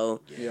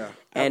slow, yeah.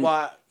 and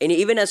Well, and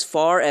even as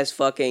far as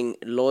fucking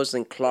Lois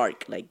and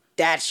Clark, like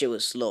that shit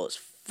was slow as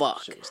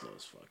fuck. shit was slow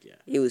as fuck. Yeah.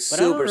 It was But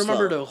I super don't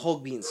remember slow. the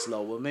Hulk being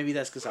slow. Well, maybe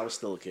that's because I was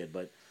still a kid.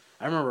 But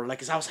I remember, like,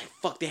 cause I was like,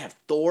 "Fuck!" They have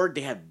Thor.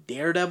 They have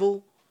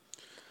Daredevil.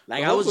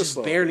 Like, The I Hulk was was just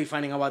slow. barely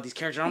finding out about these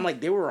characters. I'm like,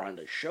 they were on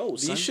the show.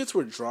 These Son. shits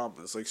were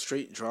dramas, like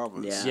straight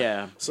dramas. Yeah.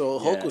 Yeah. So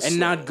Hulk Yeah. was and slow.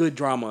 not good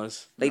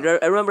dramas. Like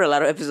I remember a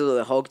lot of episodes of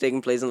the Hulk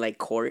taking place in like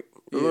court.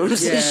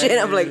 rooms and Yeah, shit.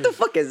 I'm yeah, like, yeah. the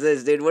fuck is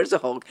this, dude? Where's the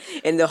Hulk?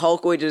 And the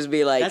Hulk would just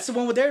be like, That's the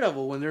one with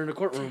Daredevil when they're in the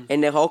courtroom.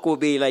 and the Hulk would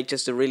be like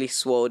just a really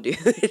swole dude.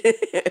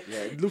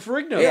 Yeah, Lou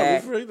Ferrigno.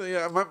 Yeah.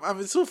 Yeah, I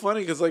mean, it's so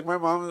funny because like my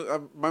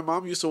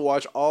mom used to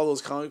watch all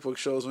those comic book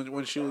shows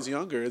when she was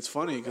younger. It's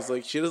funny because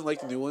like she doesn't like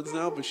the new ones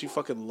now, but she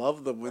fucking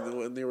loved them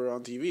when they were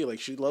on TV. Like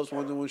she loves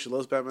Wonder Woman, she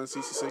loves Batman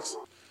 '66.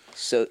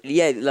 So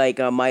yeah, like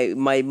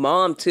my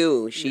mom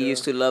too. She Yeah.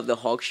 used to love the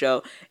Hulk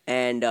show,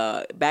 and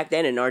back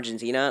then in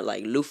Argentina,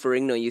 like Lou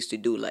Ferrigno used to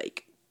do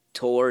like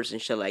tours and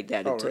shit like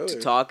that Oh, to really?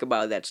 talk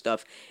about that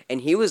stuff.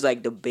 And he was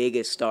like the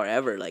biggest star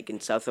ever, like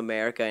in South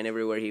America and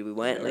everywhere he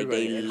went. Like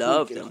they Everybody.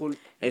 loved El him. Hulk.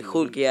 And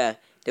Hulk, yeah,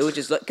 they would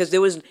just because there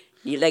was.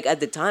 Like at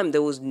the time,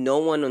 there was no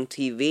one on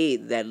TV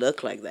that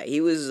looked like that. He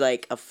was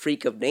like a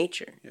freak of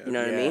nature. You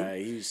know what I mean? Yeah,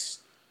 he's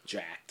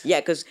jacked.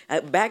 Yeah, because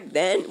back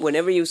then,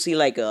 whenever you see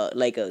like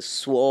a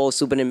swole,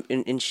 super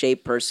in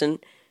shape person,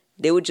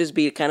 they would just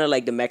be kind of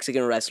like the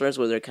Mexican wrestlers,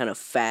 where they're kind of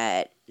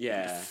fat,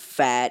 Yeah.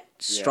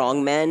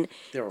 strong men.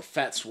 They were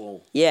fat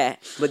swole. Yeah,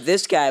 but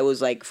this guy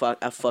was like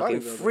a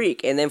fucking bodybuilder.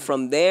 freak, and then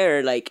from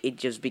there, like it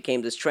just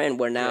became this trend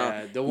where now.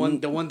 Yeah, the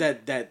one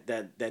that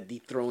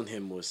dethroned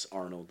him was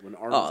Arnold. When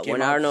Arnold Oh, came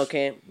when out, Arnold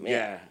came,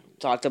 Yeah.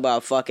 talked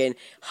about fucking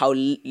how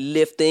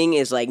lifting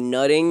is like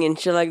nutting and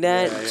shit like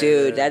that. Yeah, yeah,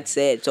 Dude, yeah. that's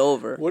it. It's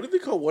over. What did they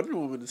call Wonder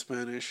Woman in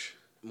Spanish?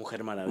 Mujer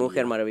Maravilla.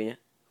 Mujer Maravilla,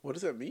 What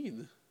does that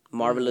mean?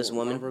 marvelous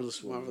woman.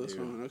 Marvelous woman. Marvelous yeah.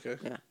 Woman. Okay.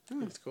 Yeah.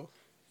 That's cool.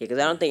 Yeah, because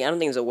I don't think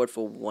it's a word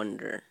for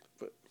wonder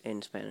But-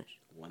 in Spanish.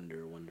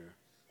 Wonder.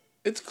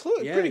 It's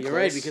close. Yeah, Pretty you're close.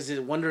 right because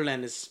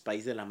Wonderland is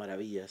País de las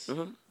Maravillas.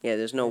 Yeah,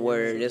 there's no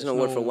word. There's no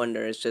word for no-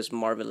 wonder. It's just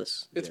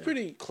marvelous. It's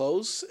pretty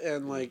close,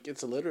 and like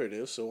it's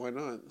alliterative, so why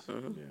not?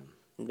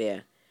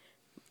 Yeah.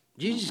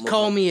 You just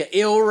call me an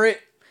illrit.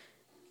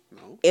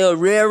 El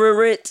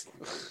Rarit.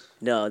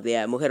 No,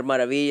 yeah, Mujer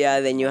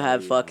Maravilla. Then you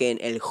have fucking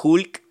El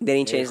Hulk. They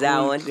didn't change that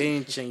one. They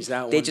didn't change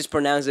that one. They just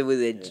pronounce it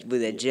with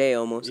a J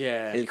almost.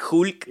 Yeah. El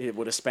Hulk.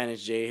 With a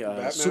Spanish J.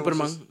 Batman Superman.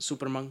 was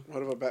Superman.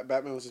 What about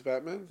Batman? Was his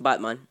Batman?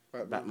 Batman.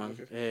 Batman.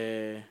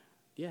 Okay.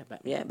 Yeah,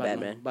 Batman. Yeah,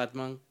 Batman.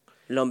 Batman.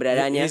 El Hombre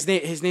Araña.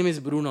 His name is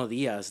Bruno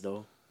Diaz,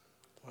 though.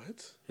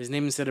 What? His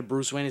name instead of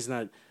Bruce Wayne is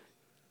not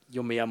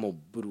Yo me llamo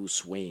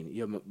Bruce Wayne.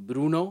 Yo me,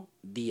 Bruno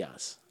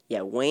Diaz.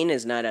 Yeah, Wayne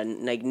is not a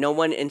like no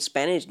one in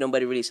Spanish.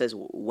 Nobody really says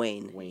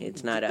Wayne.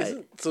 It's not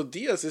a So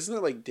Diaz, isn't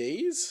it like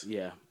days?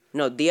 Yeah.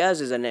 no.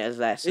 Diaz is a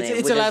last name.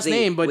 It's with a last Z,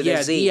 name, but with yeah,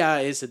 a Z,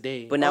 Diaz is a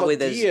day. but not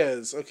with a Z.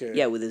 Diaz. Okay.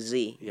 Yeah, with a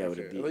Z. Yeah, with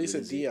Okay. a D. I thought you with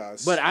said a Z.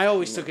 Diaz. But I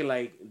always took it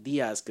like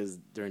Diaz because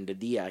during the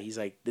Dia, he's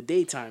like the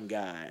daytime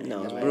guy.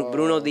 No, You know? it's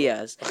Bruno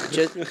Diaz.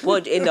 Just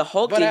well in the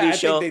Hulk But TV I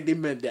show. think they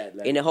meant that.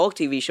 Like, In the Hulk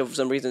TV show, for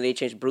some reason, they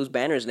changed Bruce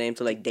Banner's name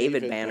to like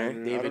David Banner. I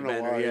David don't know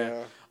Banner, why,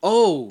 yeah.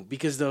 Oh,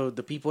 because the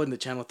people in the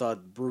channel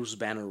thought Bruce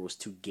Banner was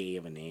too gay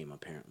of a name,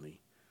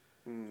 apparently.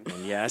 And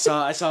yeah, I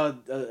saw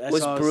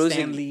Was Bruce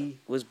Stan Lee.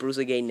 was Bruce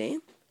a gay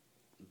name?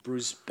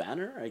 Bruce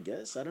Banner, I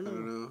guess. I don't know. I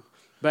don't know.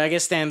 But I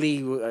guess Stan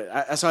Lee,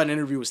 I saw an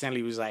interview with Stan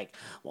Lee. He was like,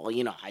 well,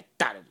 you know, I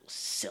thought it was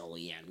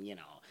silly. And, you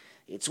know,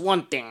 it's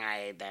one thing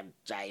that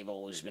I've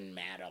always been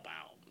mad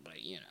about.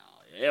 But, you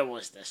know, it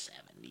was the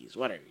 70s.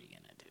 What are you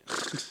going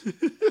to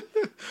do?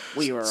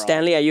 We were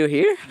Stanley, are you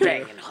here? all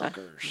banging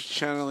hookers.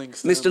 Channeling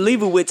Mr.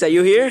 Leibowitz, are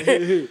you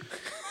here?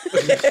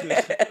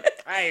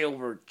 I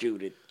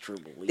overdid it,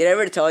 truly. Did I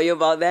ever tell you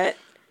about that?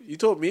 You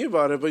told me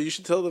about it, but you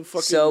should tell the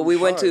fucking. So we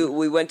went Sean.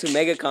 to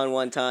MegaCon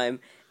one time,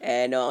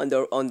 and on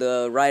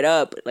the ride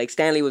up, like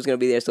Stanley was gonna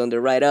be there. So on the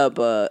ride up,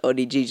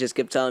 ODG just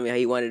kept telling me how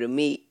he wanted to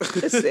meet.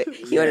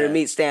 He wanted to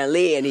meet Stan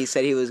Lee, and he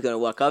said he was gonna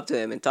walk up to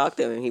him and talk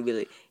to him.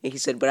 And he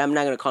said, but I'm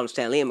not gonna call him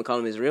Stan Lee. I'm gonna call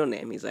him his real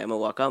name. He's like, I'm gonna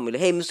walk up and be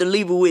like, hey, Mr.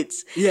 Leibowitz.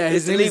 Yeah,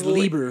 his Mr. name is Leibowitz.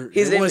 Lieber.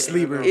 His It name was is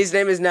Lieber. His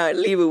name is not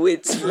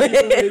Leibowitz.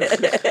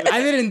 I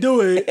didn't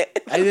do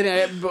it. I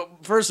didn't. But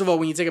first of all,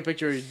 when you take a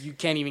picture, you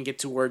can't even get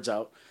 2 words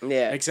out.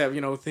 Yeah. Except,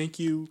 you know, thank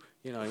you.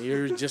 You know,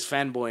 you're just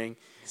fanboying.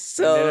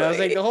 So And then I was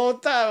like the whole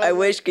time. I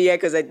wish, yeah,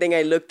 because I think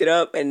I looked it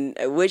up, and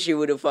I wish he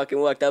would have fucking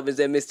walked up and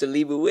said Mr.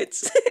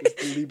 Leibowitz.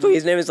 But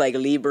his name is like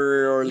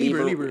Lieber or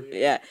Lieber. Lieber.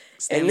 Yeah.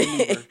 Stanley and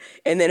then, Lieber.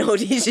 and then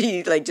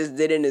ODG like just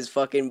did it in his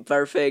fucking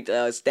perfect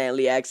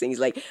Stanley accent. He's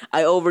like,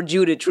 I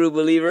overdue the true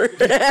believer.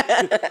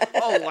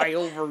 Oh, I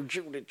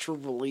overdrew the true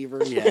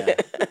believer. Yeah.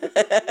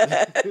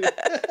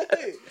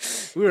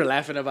 We were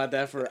laughing about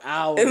that for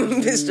hours.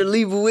 Mr.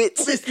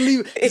 Leibowitz.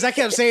 Because I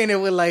kept saying it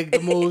with like the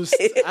most,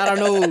 I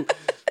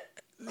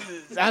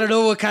don't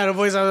know what kind of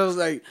voice. I was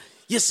like,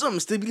 yes, some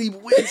Mr.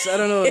 Leibowitz. I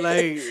don't know.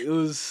 Like, it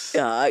was.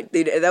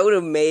 Dude, that would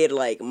have made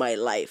like my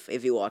life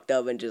if he walked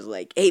up and just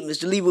like, hey,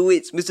 Mr.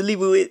 Leibowitz, Mr.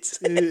 Leibowitz.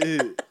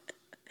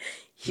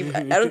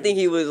 I don't think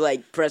he was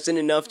like present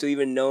enough to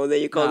even know that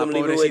you called him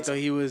Leibowitz. Pobrecito,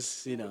 he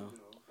was, you know.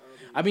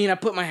 I mean, I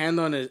put my hand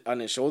on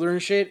his shoulder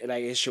and shit, and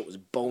like his shit was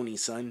bony,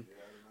 son.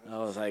 I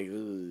was like,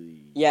 ooh.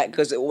 Yeah,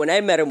 because when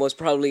I met him was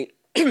probably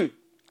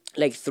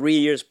like 3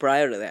 years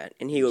prior to that,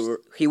 and he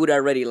would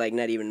already like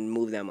not even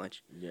move that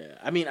much. Yeah,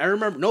 I mean, I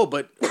remember. No,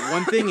 but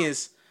one thing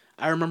is,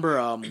 I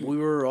remember we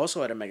were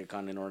also at a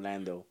MegaCon in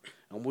Orlando,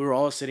 and we were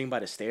all sitting by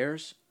the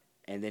stairs,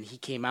 and then he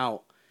came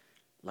out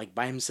like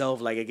by himself.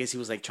 Like I guess he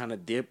was like trying to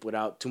dip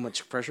without too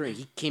much pressure, and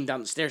he came down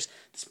the stairs.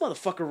 This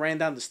motherfucker ran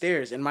down the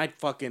stairs, and my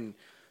fucking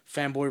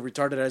fanboy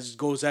retarded ass just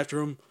goes after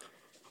him.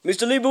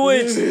 Mr.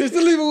 Leibowitz,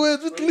 Mr.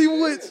 Leibowitz, Mr.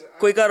 Leibowitz.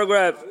 quick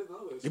autograph.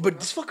 Yeah, but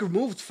this fucker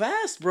moved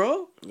fast,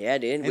 bro. Yeah,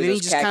 dude. And then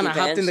he just kind of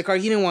hopped in the car.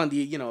 He didn't want the,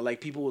 you know,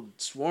 like people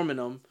swarming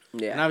him.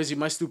 Yeah. And obviously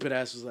my stupid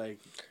ass was like,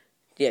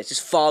 Yeah,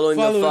 just following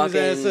the Following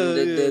fucking his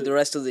ass, the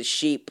rest of the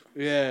sheep.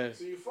 yeah.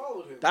 So you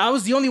followed him. I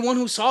was the only one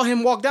who saw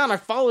him walk down. I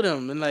followed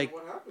him, and like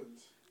What happened?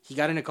 he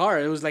got in a car.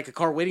 It was like a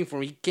car waiting for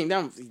him. He came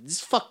down.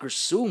 This fucker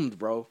zoomed,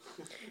 bro.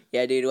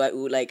 Yeah, dude.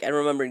 I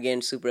remember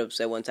getting super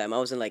upset one time. I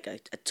was in like a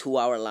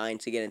 2-hour line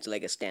to get into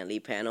like a Stan Lee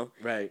panel.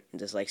 Right.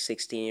 And this like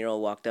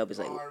 16-year-old walked up. It's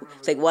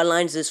like, what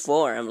line's this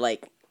for? I'm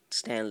like,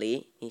 Stan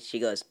Lee. And she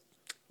goes,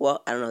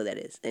 well, I don't know who that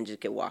is. And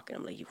just kept walking.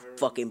 I'm like, you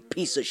fucking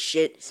piece of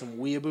shit. Some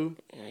weeaboo.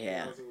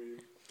 Yeah.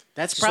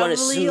 That's Just wanna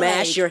probably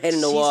smash like, your head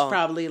in the she's wall.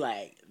 probably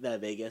like the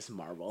biggest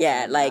Marvel.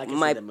 Yeah, fan. like I can see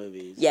my the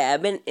movies. Yeah,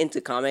 I've been into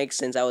comics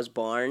since I was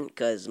born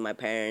because my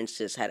parents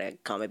just had a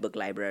comic book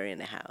library in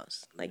the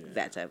house, like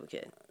that type of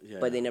kid. Yeah.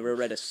 But they never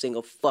read a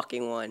single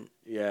fucking one.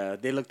 Yeah,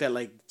 they looked at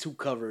like 2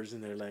 covers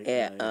and they're like,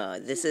 Yeah,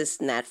 this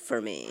is not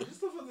for me. This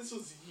stuff, this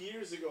was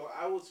years ago.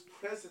 I was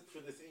present for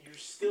this, and you're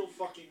still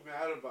fucking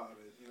mad about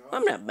it. You know?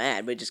 I'm not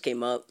mad, but it just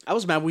came up. I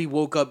was mad we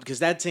woke up because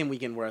that same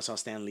weekend where I saw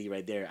Stan Lee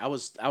right there, I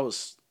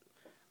was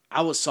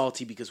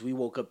salty because we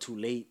woke up too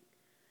late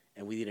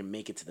and we didn't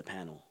make it to the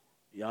panel.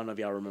 Y'all know if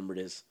y'all remember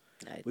this.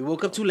 We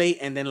woke up too late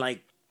and then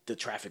like the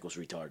traffic was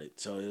retarded.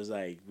 So it was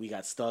like we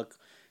got stuck.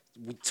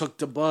 We took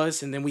the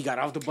bus and then we got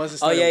off the bus and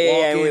Oh started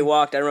yeah. And we walking.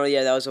 walked. I don't know.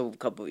 Yeah, that was a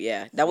couple.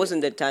 Yeah, that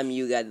wasn't the time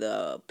you got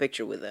the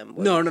picture with them.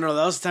 was No, it? that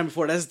was the time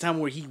before. That's the time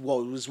where he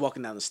was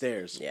walking down the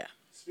stairs. Yeah.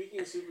 Speaking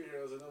of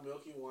superheroes, I know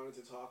Milky wanted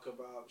to talk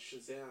about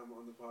Shazam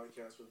on the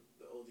podcast with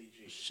the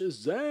ODG.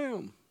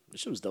 Shazam! That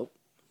shit was dope.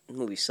 The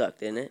movie sucked,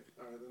 didn't it?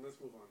 All right, then let's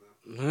move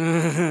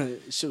on now.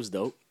 Shit was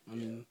dope. I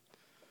mean,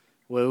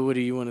 what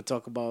do you want to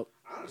talk about?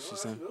 I don't know.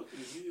 Shazam. Ask Milky.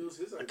 It was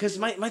his idea. Because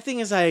my thing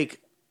is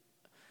like,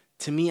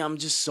 to me, I'm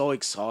just so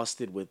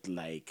exhausted with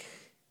like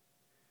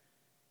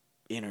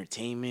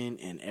entertainment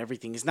and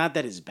everything. It's not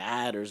that it's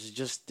bad, or it's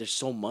just there's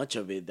so much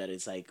of it that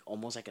it's like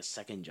almost like a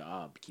second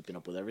job keeping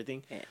up with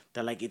everything. Yeah.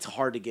 That like it's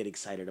hard to get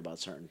excited about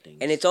certain things.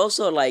 And it's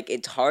also like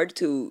it's hard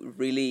to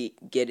really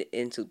get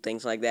into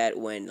things like that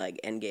when like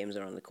end games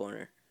are on the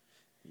corner,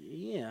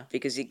 yeah,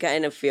 because you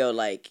kind of feel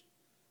like,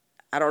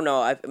 I don't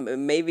know,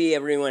 maybe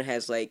everyone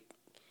has like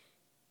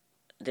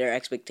their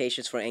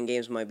expectations for end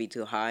games might be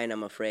too high, and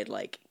I'm afraid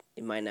like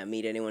it might not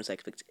meet anyone's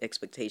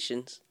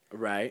expectations.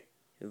 right.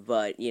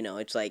 But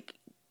it's like,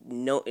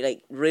 no,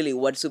 like really,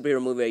 what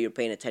superhero movie are you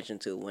paying attention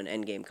to when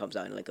Endgame comes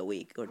out in like a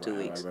week or 2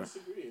 weeks? I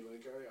disagree.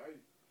 Like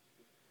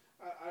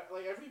I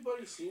like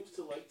everybody seems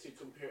to like to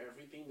compare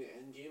everything to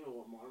Endgame and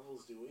what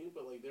Marvel's doing,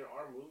 but like there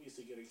are movies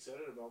to get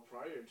excited about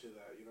prior to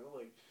that.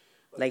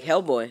 Like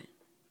Hellboy.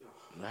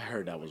 I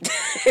heard that was.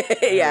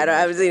 Yeah, I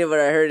haven't seen it, but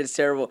I heard it's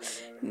terrible.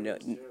 No,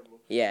 It's terrible.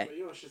 yeah.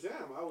 But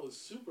Shazam, I was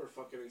super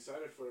fucking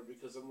excited for it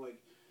because I'm like,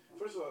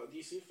 first of all, a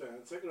DC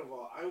fan. Second of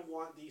all, I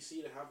want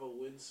DC to have a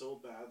win so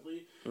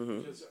badly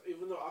because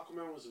even though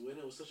Aquaman was a win,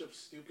 it was such a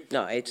stupid.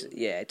 No, fucking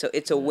movie.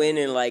 it's a win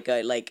in like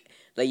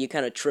you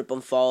kind of trip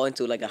and fall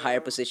into like a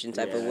higher position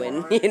type of Yeah. win.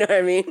 You know what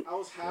I mean? I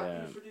was happy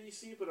Yeah. for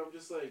DC, but I'm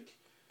just like,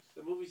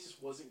 the movie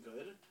just wasn't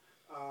good.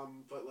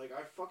 But like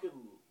I fucking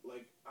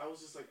like I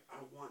was just like I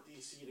want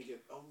DC to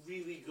get a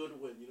really good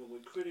win,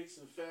 with critics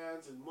and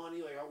fans and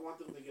money. Like I want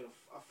them to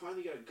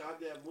finally get a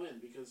goddamn win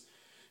because,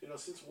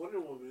 since Wonder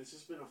Woman, it's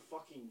just been a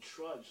fucking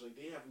trudge. Like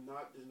they have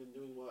not been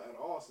doing well at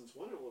all since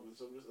Wonder Woman.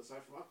 So I'm just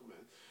aside from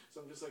Aquaman,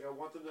 so I'm just like I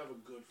want them to have a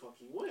good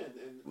fucking win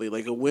and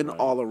like a win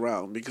all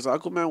around because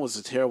Aquaman was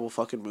a terrible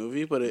fucking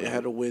movie, but it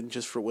had a win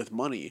just with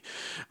money.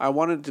 I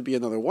wanted it to be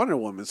another Wonder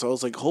Woman, so I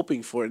was like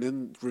hoping for it. And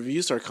then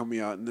reviews started coming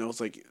out, and I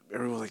was like,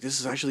 everyone was like, "This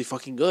is actually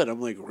fucking good."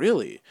 I'm like,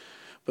 really?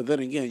 But then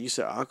again, you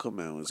said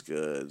Aquaman was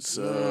good,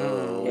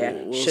 so Yeah.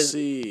 we'll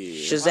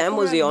see. Shazam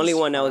was the Aquaman only was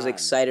one I was fine.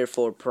 excited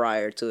for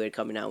prior to it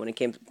coming out. When it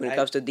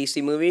comes to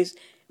DC movies,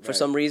 for Right.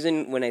 some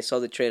reason, when I saw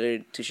the trailer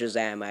to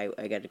Shazam,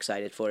 I got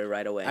excited for it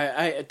right away.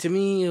 I to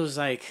me it was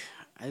like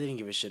I didn't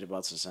give a shit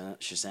about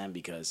Shazam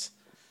because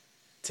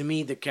to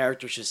me the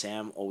character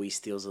Shazam always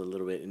steals a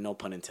little bit, no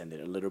pun intended,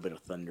 a little bit of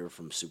thunder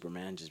from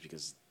Superman just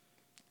because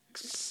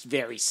it's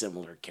very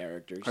similar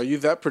characters. Are you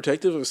that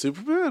protective of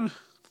Superman?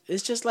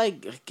 It's just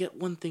like get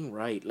one thing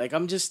right. Like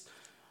I'm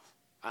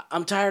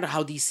tired of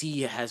how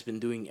DC has been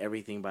doing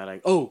everything by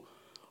like oh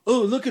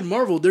look at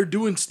Marvel, they're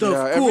doing stuff.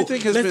 Yeah, Cool.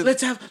 everything has been-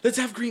 let's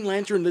have Green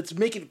Lantern. Let's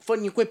make it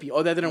funny and quippy.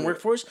 Oh, that didn't work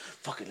for us.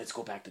 Fuck it, let's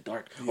go back to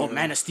dark. Oh,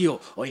 Man of Steel.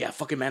 Oh yeah,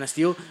 fucking Man of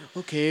Steel.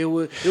 Okay, it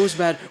was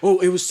bad. Oh,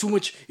 it was too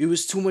much. It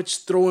was too much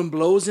throwing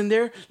blows in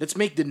there. Let's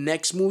make the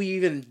next movie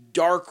even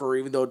darker,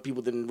 even though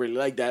people didn't really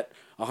like that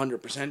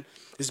 100%.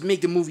 Let's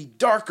make the movie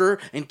darker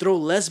and throw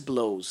less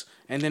blows.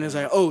 And then it's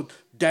like, oh,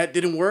 that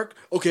didn't work.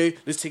 Okay,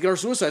 let's take our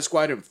Suicide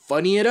Squad and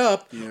funny it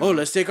up. Yeah. Oh,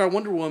 let's take our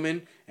Wonder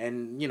Woman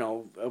and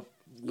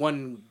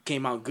one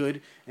came out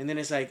good, and then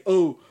it's like,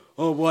 oh,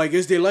 well, I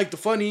guess they like the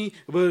funny,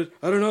 but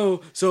I don't know.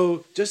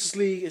 So Justice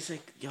League, it's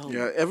like, yo,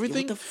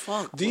 Everything. what the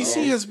fuck, DC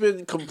bro? has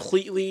been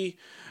completely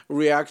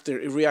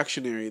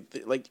reactionary.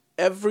 Like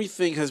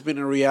everything has been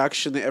a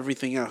reaction to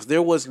everything else.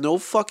 There was no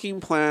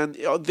fucking plan.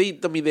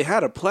 They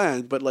had a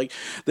plan, but like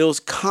there was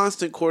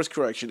constant course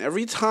correction.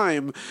 Every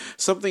time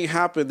something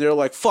happened, they're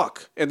like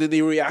fuck, and then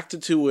they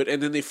reacted to it,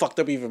 and then they fucked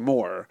up even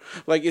more.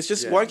 Like it's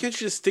just why can't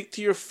you just stick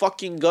to your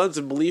fucking guns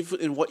and believe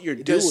in what you're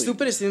doing? The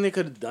stupidest thing they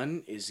could have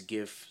done is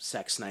give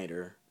Zack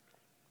Snyder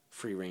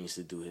free reigns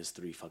to do his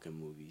 3 fucking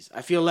movies.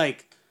 I feel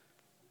like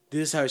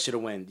this is how it should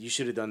have went. You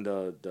should have done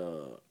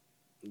the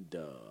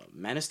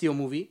Man of Steel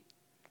movie,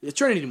 the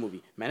Trinity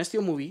movie, Man of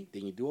Steel movie,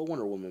 then you do a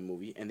Wonder Woman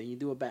movie, and then you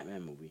do a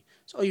Batman movie.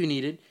 That's all you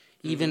needed.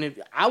 Even if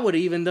I would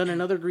have even done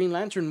another Green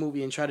Lantern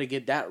movie and try to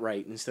get that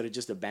right instead of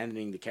just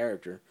abandoning the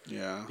character.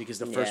 Yeah. Because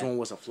the first Yeah. one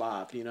was a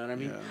flop. You know what I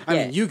mean? Yeah. I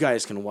Yeah. mean, you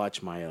guys can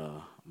watch my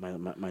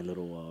my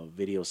little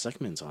video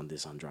segments on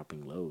this on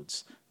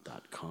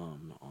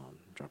droppingloads.com on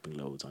Dropping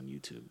Loads on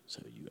YouTube,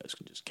 so you guys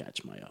can just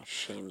catch my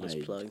Shameless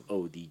my plug.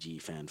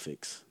 ODG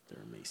fanfics.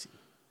 They're amazing.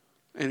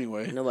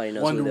 Anyway. Nobody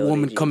knows Wonder who the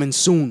Woman ODG is. coming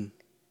soon.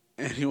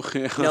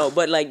 Anyway. No,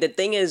 but like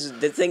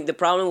the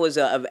problem was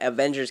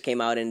Avengers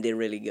came out and did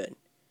really good.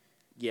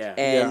 Yeah.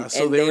 And, Yeah,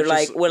 so and they they were were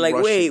like, just we're like,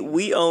 wait,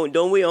 rushing.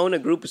 don't we own a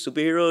group of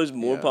superheroes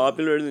more Yeah.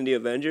 popular than the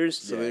Avengers?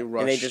 So they and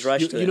they rushed. just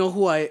rushed You, to you it. know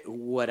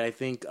what I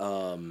think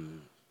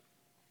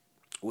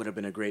would have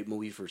been a great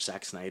movie for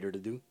Zack Snyder to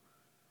do?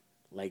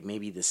 like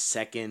maybe the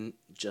second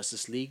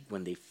Justice League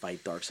when they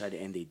fight Darkseid,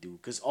 and they do,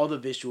 because all the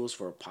visuals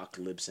for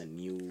Apocalypse and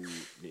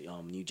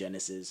New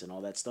Genesis and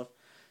all that stuff,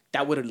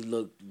 that would have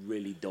looked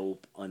really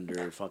dope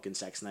under fucking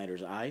Zack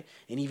Snyder's eye.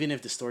 And even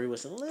if the story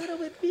was a little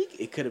bit weak,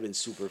 it could have been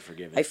super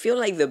forgiving. I feel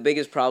like the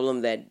biggest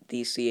problem that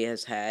DC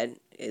has had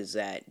is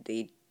that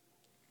the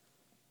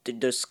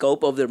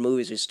scope of their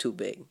movies is too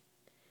big.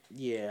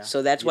 Yeah.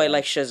 So that's why Yeah.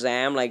 like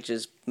Shazam like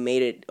just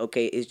made it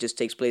okay. It just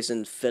takes place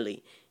in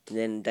Philly, and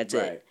then that's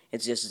Right. it.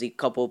 It's just a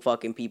couple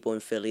fucking people in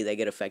Philly that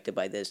get affected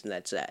by this, and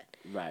that's that.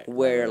 Right.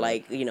 Where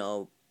Right. like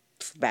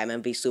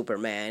Batman v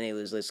Superman, it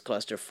was this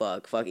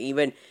clusterfuck. Fuck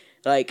even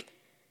like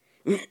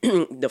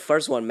the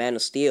first one, Man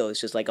of Steel, it's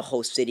just like a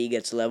whole city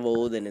gets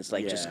leveled and it's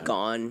like just Yeah.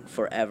 gone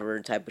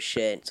forever type of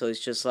shit. So it's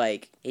just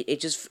like it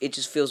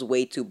just feels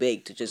way too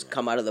big to just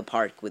come out of the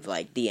park with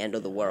like the end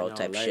of the world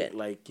type like, shit.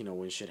 Like,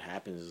 when shit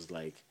happens, is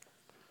like,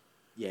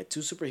 yeah,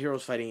 two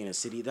superheroes fighting in a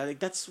city.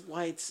 That's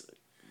why it's,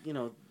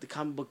 the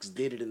comic books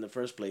did it in the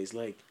first place.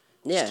 Like,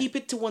 Yeah. just keep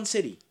it to one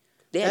city.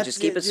 Yeah, That's just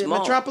keep it the small.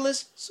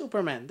 Metropolis,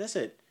 Superman. That's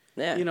it.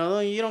 Yeah. You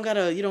don't got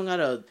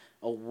a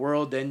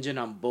world engine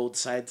on both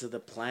sides of the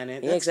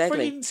planet. Yeah,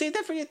 exactly. Save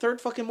that for your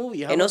third fucking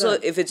movie. How And about also,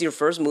 that? if it's your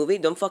first movie,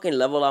 don't fucking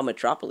level out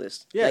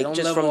Metropolis. Yeah, like don't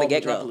just level from the out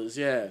get go. Metropolis,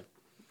 yeah.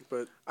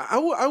 But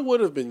I would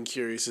have been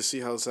curious to see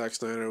how Zack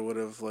Snyder would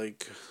have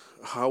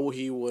how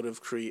he would have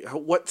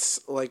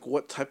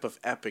what type of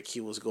epic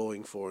he was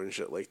going for and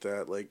shit like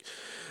that.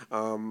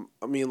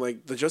 I mean,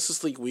 the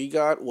Justice League we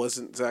got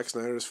wasn't Zack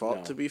Snyder's fault.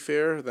 No. To be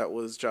fair, that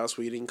was Joss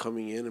Whedon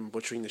coming in and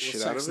butchering the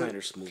shit out of it.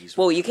 Snyder's movies.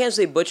 Well, you can't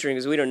say butchering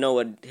because we don't know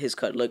what his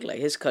cut looked like.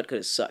 His cut could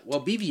have sucked.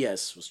 Well,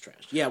 BVS was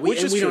trash. Yeah, Which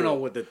we is don't true. know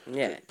what the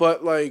Yeah.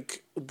 But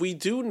we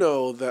do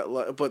know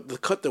that, but the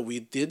cut that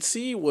we did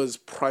see was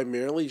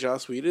primarily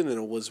Joss Whedon, and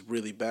it was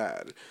really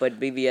bad. But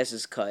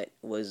BVS's cut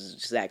was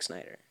Zack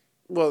Snyder,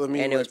 Well, I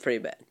mean, and it was pretty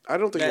bad. I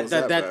don't think it was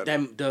that bad.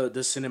 the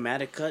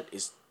cinematic cut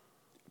is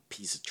a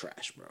piece of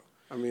trash, bro.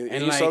 I mean,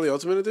 and you saw the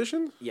Ultimate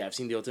Edition? Yeah, I've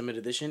seen the Ultimate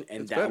Edition,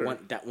 and It's better.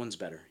 that one's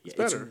better. Yeah,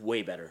 better. it's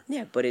way better.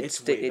 Yeah, but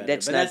it's way better.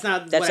 that's But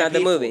not what I the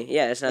paid movie. for.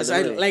 Yeah, that's not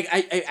the movie.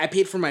 I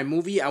paid for my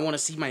movie. I want to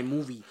see my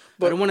movie,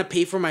 but I don't want to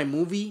pay for my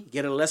movie,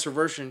 get a lesser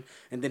version,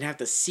 and then have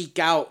to seek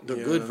out the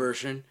good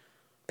version,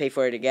 Pay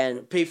for it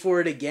again. pay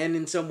for it again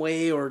in some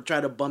way, or try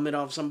to bum it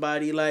off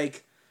somebody.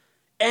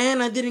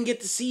 And I didn't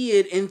get to see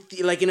it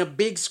in a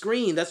big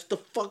screen. That's what the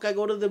fuck I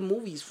go to the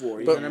movies for.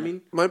 You know what I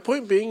mean? My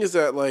point being is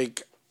that,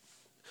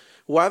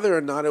 whether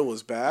or not it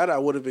was bad, I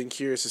would have been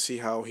curious to see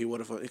how he would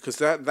have, because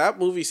that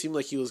movie seemed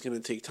like he was going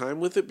to take time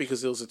with it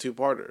because it was a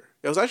 2-parter.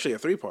 It was actually a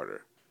 3-parter.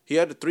 He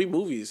had 3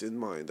 movies in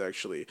mind,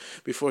 actually,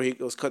 before he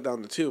was cut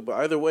down to 2. But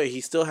either way, he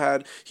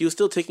was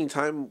still taking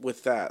time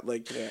with that.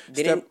 Yeah.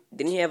 Didn't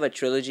he have a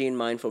trilogy in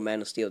mind for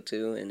Man of Steel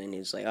too? And then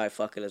he's like, "All right,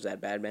 fuck it, is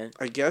that bad, man?"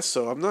 I guess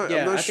so. I'm not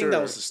Yeah, sure. I think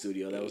that was the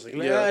studio that was like,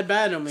 Yeah. yeah,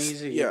 bad,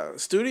 amazing. Yeah,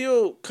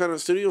 studio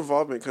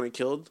involvement kind of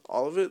killed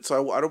all of it,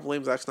 so I don't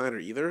blame Zack Snyder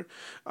either.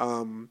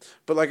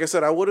 But like I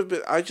said,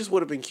 I just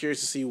would have been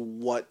curious to see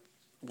what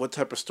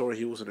type of story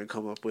he was going to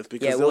come up with,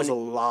 because there was a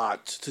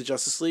lot to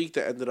Justice League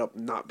that ended up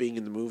not being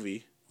in the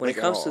movie. When it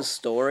at comes all. to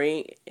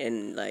story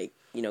and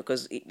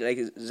because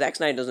Zack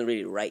Snyder doesn't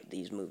really write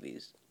these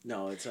movies.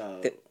 No, it's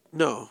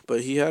No,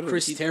 but he had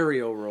Chris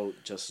Terrio wrote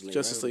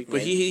Justice League, right? but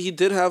he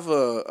did have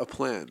a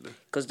plan.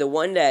 Because the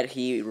one that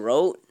he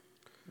wrote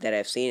that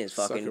I've seen is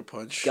Sucker fucking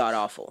Punch. god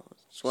awful.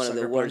 It's one of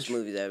the Sucker worst Punch?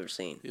 movies I've ever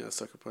seen. Yeah,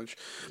 Sucker Punch.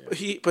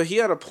 Yeah. But he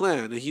had a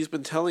plan, and he's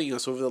been telling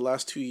us over the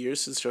last 2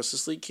 years since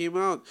Justice League came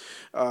out,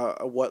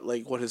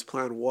 what his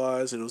plan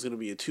was, and it was going to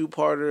be a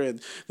 2-parter,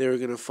 and they were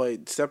going to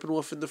fight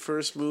Steppenwolf in the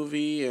first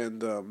movie,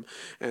 and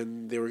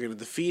they were going to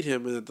defeat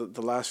him, and at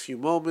the last few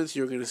moments,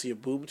 you were going to see a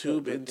boom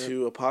tube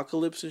into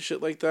Apocalypse and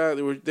shit like that.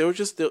 They were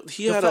just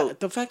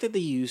the fact that they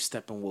used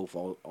Steppenwolf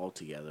all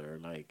together,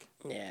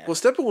 Yeah. Well,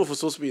 Steppenwolf was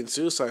supposed to be in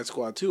Suicide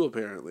Squad too,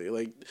 apparently.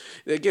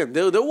 Again,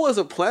 there was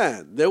a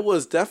plan. There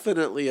was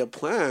definitely a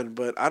plan,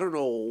 but I don't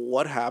know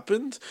what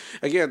happened.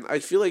 Again, I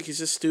feel like his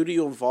just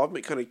studio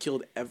involvement kind of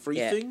killed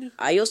everything. Yeah.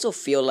 I also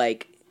feel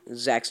like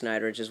Zack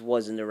Snyder just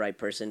wasn't the right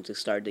person to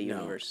start the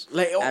universe.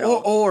 at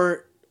all.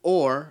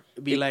 or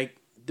be like,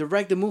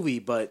 direct the movie,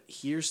 but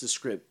here's the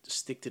script.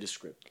 Stick to the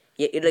script.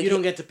 Yeah, You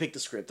don't get to pick the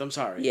script. I'm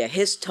sorry. Yeah,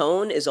 his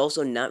tone is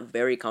also not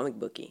very comic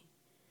booky.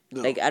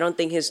 No. I don't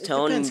think his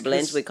tone depends,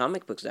 blends 'cause- with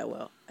comic books that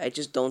well. I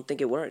just don't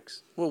think it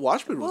works. Well,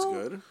 Watchmen was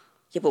good.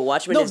 Yeah, but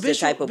Watchmen is the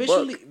type of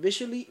book.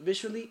 Visually,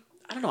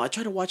 I don't know. I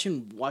tried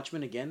watching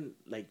Watchmen again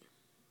a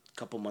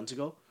couple months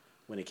ago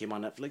when it came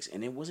on Netflix,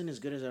 and it wasn't as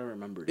good as I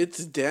remembered.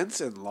 It's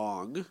dense and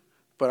long,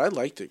 but I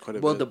liked it quite a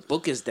Well, the bit.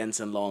 book is dense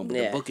and long, but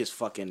Yeah. the book is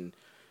fucking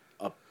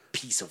a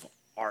piece of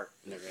art.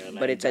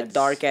 But it's a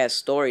dark ass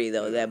story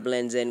though that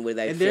blends in with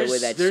and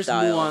with that there's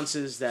style.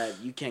 nuances that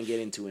you can't get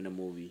into in a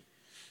movie.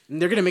 And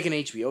they're gonna make an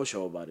HBO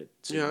show about it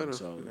soon, Yeah, I know.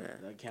 so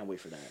I can't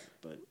wait for that.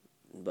 But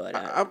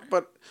But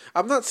but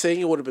I'm not saying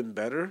it would have been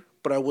better,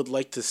 but I would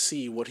like to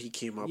see what he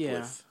came up yeah,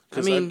 with.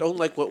 Because I don't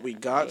like what we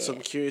got, so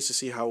I'm curious to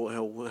see how it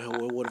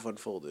would have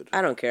unfolded.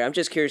 I don't care. I'm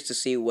just curious to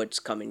see what's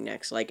coming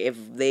next. Like if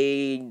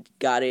they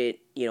got it,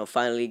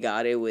 finally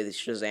got it with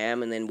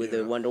Shazam, and then with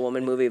the Wonder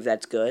Woman movie, if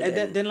that's good.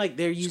 And then like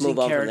they're using move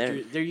on from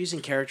characters. They're using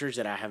characters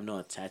that I have no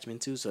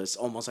attachment to, so it's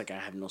almost like I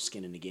have no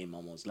skin in the game.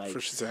 Almost like For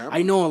Shazam?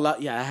 I know a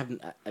lot. Yeah, I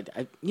haven't.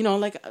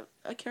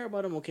 I care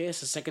about him. Okay,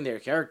 it's a secondary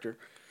character.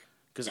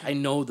 Because I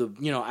know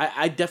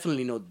I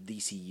definitely know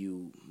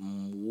DCU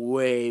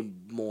way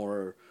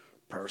more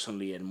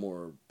personally and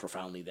more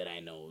profoundly than I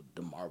know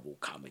the Marvel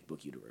comic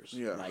book universe.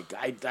 Yeah.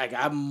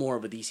 I'm more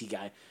of a DC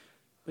guy.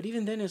 But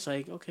even then, it's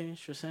like, okay,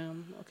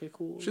 Shazam, okay,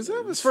 cool.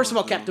 Shazam is First of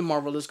all, fun, Captain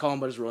Marvel, let's call him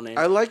by his real name.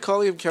 I like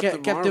calling him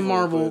Captain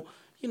Marvel.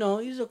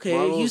 but He's okay.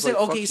 Marvel's He's like,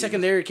 like, fuck okay, you.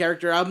 secondary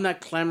character. I'm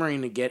not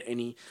clamoring to get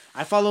any.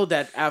 I followed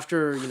that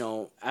after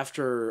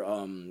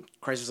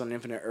Crisis on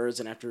Infinite Earths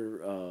and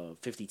after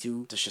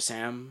 52, the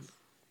Shazam.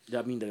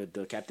 I mean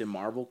the Captain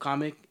Marvel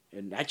comic,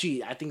 and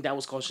actually I think that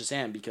was called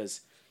Shazam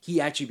because he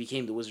actually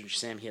became the Wizard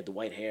Shazam. He had the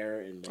white hair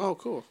and Oh,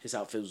 cool. his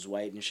outfit was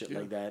white and shit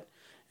like that.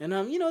 And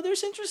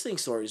there's interesting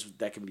stories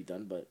that can be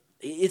done, but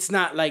it's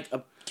not like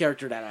a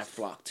character that I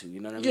flock to. You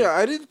know what I mean? Yeah,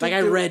 I didn't think like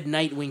I they- read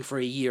Nightwing for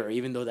a year,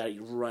 even though that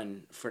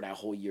run for that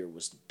whole year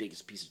was the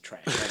biggest piece of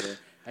trash ever.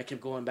 I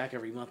kept going back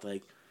every month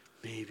like.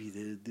 Maybe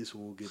this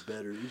one will get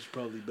better. It's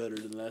probably better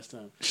than last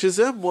time.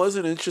 Shazam was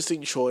an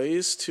interesting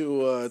choice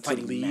to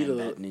Fighting lead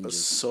Man-Bat a ninjas.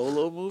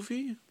 solo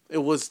movie. It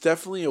was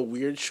definitely a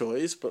weird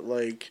choice, but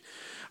like,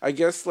 I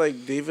guess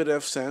like David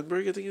F.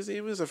 Sandberg, I think his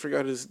name is. I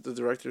forgot the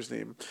director's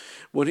name.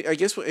 I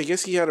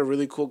guess he had a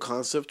really cool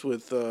concept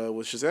with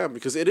Shazam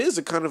because it is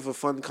a kind of a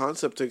fun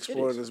concept to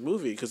explore in this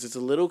movie because it's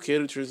a little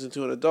kid who turns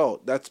into an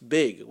adult. That's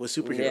big with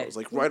superheroes,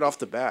 like right off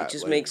the bat. It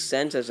just like, makes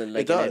sense as an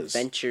does.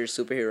 adventure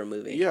superhero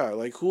movie. Yeah,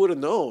 like who would have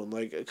known?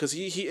 Like, because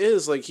he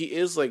is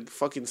like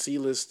fucking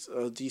C-list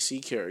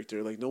DC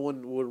character. Like no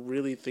one would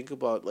really think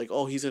about like,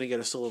 oh, he's gonna get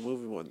a solo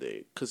movie one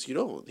day because you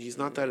don't. He's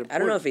not that important. I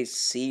don't know if he's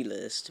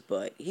C-list,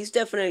 but he's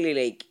definitely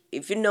like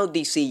if you know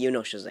DC, you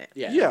know Shazam.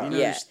 Yeah. Yeah.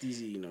 Yeah.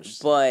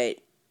 DC, But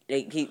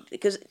like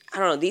because I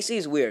don't know, DC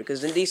is weird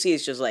because in DC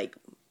it's just like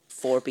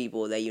 4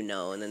 people that you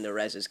know, and then the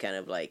rest is kind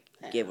of like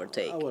give or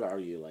take. I would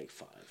argue like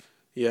 5.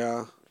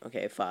 Yeah.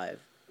 Okay, 5.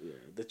 Yeah.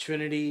 The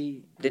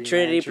Trinity. The Green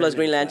Trinity Lantern, plus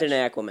Green and Lantern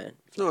Flash. and Aquaman.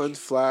 No, and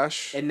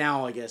Flash, And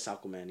now I guess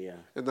Aquaman, yeah.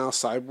 and now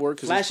Cyborg.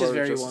 'Cause Flash he's is part of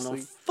very Justice well known.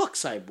 League. Fuck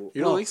Cyborg.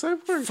 You don't like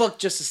Cyborg? Fuck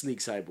Justice League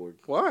Cyborg.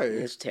 Why?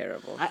 It's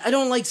terrible. I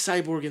don't like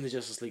Cyborg in the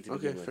Justice League to Okay,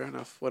 begin with. fair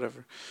enough.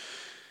 Whatever.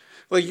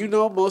 Like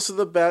most of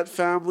the Bat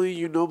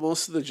family,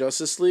 most of the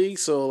Justice League,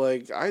 so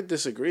like I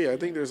disagree. I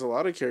think there's a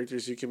lot of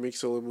characters you can make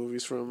solo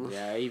movies from.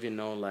 Yeah, I even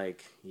know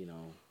like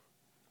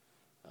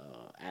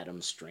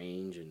Adam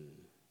Strange and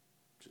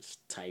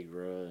just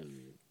Tigra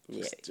and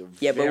just a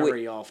Yeah, but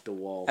very off the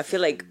wall. I feel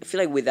like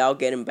without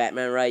getting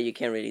Batman right, you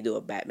can't really do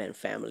a Batman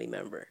family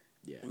member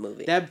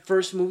movie. That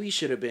first movie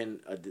should have been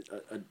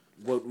a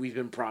what we've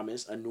been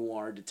promised, a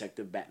noir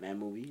detective Batman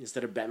movie.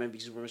 Instead of Batman v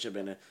Superman, should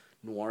have been a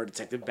noir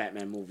detective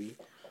Batman movie.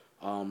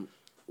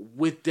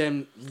 With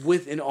an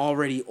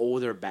already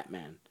older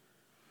Batman,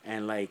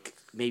 and like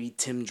maybe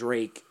Tim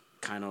Drake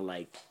kind of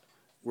like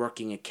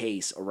working a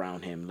case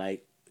around him,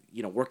 like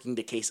working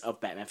the case of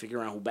Batman,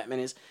 figuring out who Batman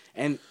is,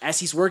 and as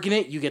he's working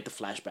it, you get the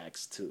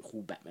flashbacks to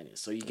who Batman is,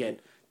 so you get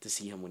to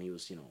see him when he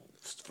was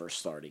first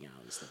starting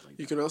out and stuff like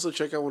that. You can also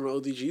check out one of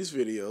ODG's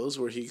videos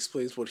where he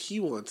explains what he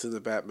wants in the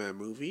Batman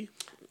movie.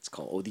 It's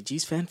called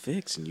ODG's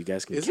Fanfics, and you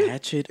guys can Is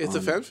catch it. It's a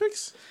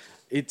fanfics?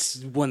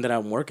 It's one that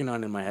I'm working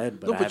on in my head,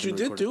 but No, I but you haven't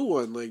did recorded. do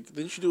one. Like,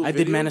 didn't you do a I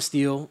video? did Man of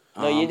Steel.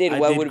 No, you did. I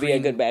What did would be a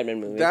Green- good Batman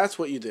movie? That's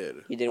what you did.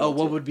 You did. Oh, one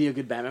what too. would be a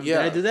good Batman?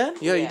 Yeah. Did I do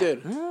that? Yeah, you Yeah.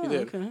 did. Oh, You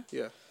did. okay.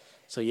 Yeah.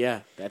 So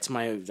yeah, that's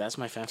my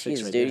fanfics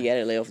Jesus, right dude, you there.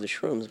 gotta lay off the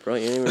shrooms, bro.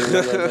 You didn't even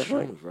remember that before.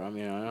 Shrooms, bro. I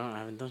mean, I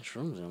haven't done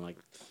shrooms in like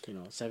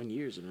 7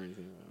 years or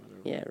anything.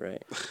 Yeah,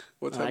 right.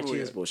 What No, time actually, were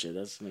that's you? bullshit.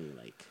 That's maybe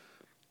like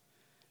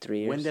 3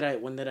 years. when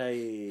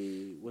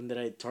did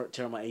I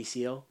tear my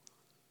ACL?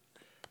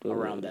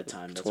 Around that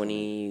time. That's when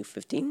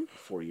 2015.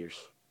 4 years.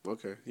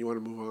 Okay, you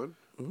want to move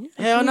on?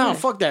 Hell no,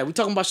 fuck that. We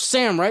talking about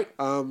Sam, right?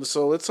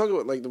 So let's talk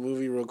about like the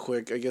movie real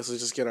quick. I guess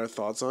let's just get our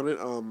thoughts on it.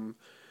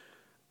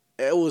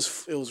 It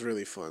was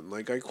really fun.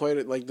 Like I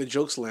quite like the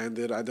jokes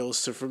landed.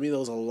 For me there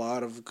was a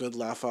lot of good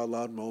laugh out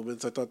loud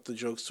moments. I thought the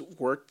jokes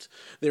worked.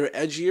 They were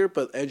edgier,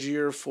 but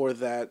edgier for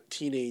that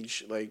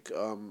teenage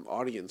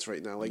audience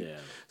right now. Like Yeah.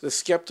 the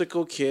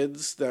skeptical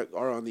kids that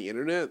are on the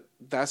internet.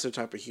 That's their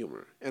type of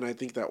humor, and I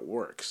think that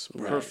works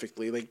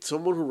perfectly. Like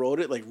someone who wrote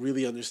it like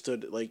really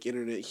understood like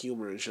internet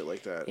humor and shit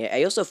like that. Yeah,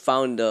 I also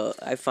found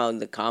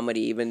the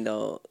comedy, even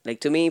though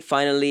like to me,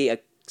 finally a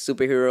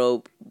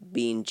superhero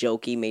being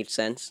jokey made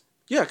sense.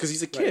 Yeah, because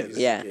he's a kid. He's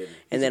a Yeah, kid.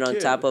 and then a on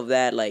kid. top of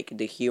that, like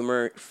the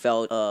humor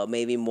felt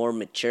maybe more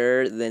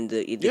mature than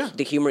the Yeah.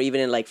 the humor even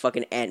in like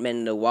fucking Ant-Man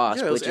and the Wasp,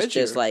 Yeah, it was which is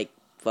just edgier. like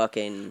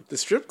fucking, The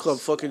strip club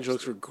fucking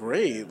jokes were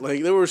great.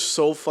 Like they were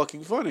so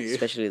fucking funny.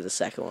 especially the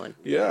second one.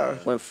 Yeah.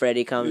 When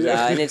Freddy comes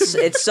Yeah. out, and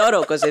it's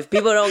subtle because if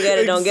people don't get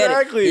it, don't get it.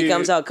 Exactly. He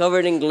comes out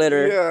covered in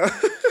glitter, Yeah.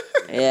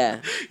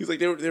 Yeah. He's like,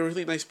 they're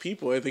really nice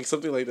people. I think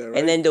something like that, right?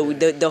 And then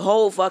the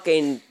whole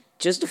fucking,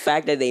 just the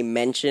fact that they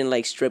mention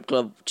like strip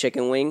club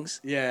chicken wings.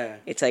 Yeah.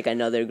 It's like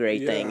another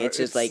great thing. Yeah, It's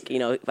just it's- like, you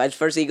know, at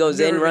first he goes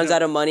in, Never runs been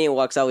out of money, and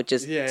walks out with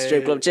just Yeah,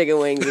 strip yeah, club yeah. chicken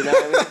wings. You know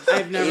what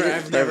I mean?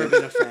 I've never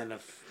been a fan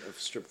of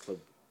strip club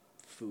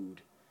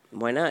food.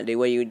 Why not?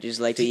 What, you just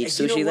like to eat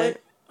You know sushi then?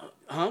 what?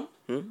 Huh?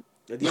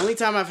 The only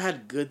time I've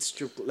had good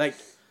strip like,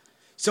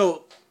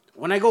 so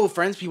when I go with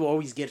friends, people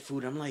always get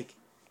food. I'm like,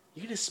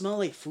 you're gonna smell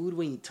like food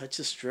when you touch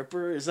a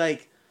stripper. It's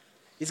like,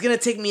 it's gonna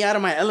take me out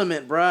of my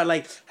element, bro.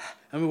 Like,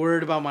 I'm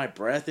worried about my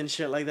breath and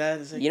shit like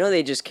that. It's like, You know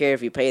they just care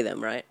if you pay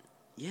them, right?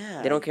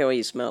 yeah, They don't care what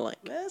you smell like.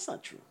 That's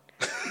not true.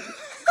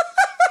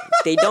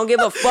 They don't give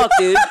a fuck,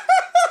 dude.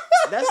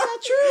 That's not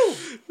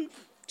true.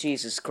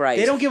 Jesus Christ.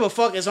 They don't give a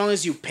fuck as long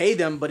as you pay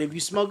them. But if you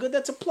smell good,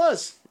 that's a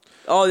plus.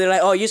 Oh, they're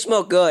like, oh, you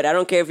smell good. I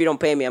don't care if you don't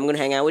pay me. I'm gonna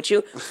hang out with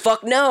you.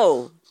 Fuck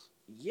no.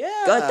 Yeah.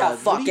 Get the what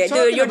fuck are you out, dude.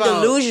 talking You're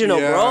about? delusional,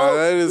 Yeah, bro.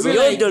 that is You're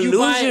like-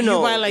 delusional.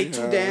 You buy like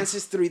 2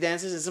 dances, 3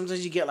 dances, and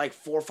sometimes you get like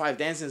 4 or 5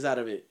 dances out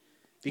of it.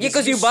 Yeah,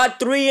 because you bought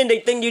 3 and they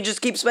think you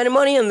just keep spending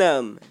money on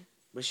them.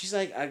 But she's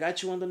like, I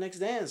got you on the next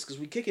dance because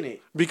we kicking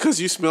it. because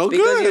you smell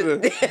Because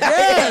good.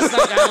 Yes,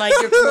 like I like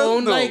your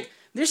cologne. No. Like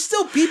there's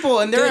still people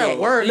and they're Dude, at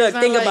work. Look, It's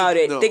not think like- about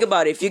it. No. Think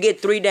about it. If you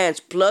get 3 dance,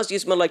 plus you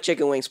smell like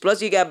chicken wings,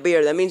 plus you got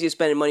beer, that means you're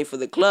spending money for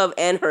the club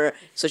and her,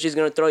 so she's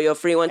gonna throw you a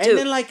free one too. And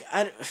then like,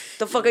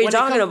 The fuck are you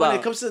talking When about?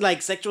 it comes to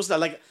like sexual stuff,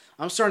 like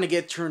I'm starting to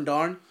get turned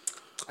on.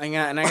 I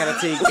gotta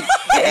take,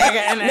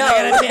 and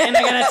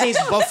I gotta taste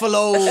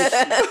buffalo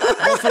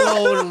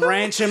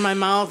ranch in my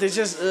mouth. It's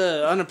just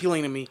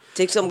unappealing to me.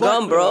 Take some But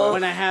gum, bro.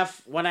 When I have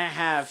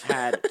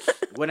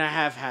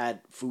had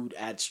food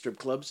at strip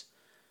clubs,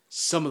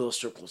 some of those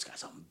strip clubs got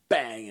some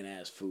banging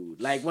ass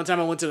food. Like one time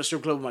I went to the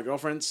strip club with my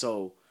girlfriend,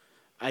 so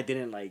I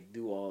didn't like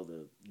do all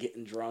the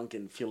getting drunk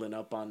and filling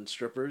up on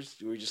strippers.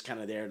 We were just kind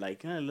of there,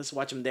 like let's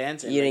watch them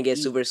dance. And, You didn't like, get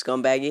eat. super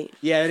scumbaggy.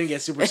 Yeah, I didn't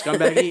get super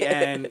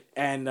scumbaggy,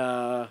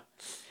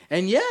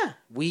 and yeah,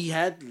 we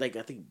had like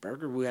I think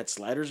burger. We had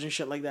sliders and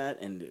shit like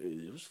that, and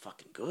it was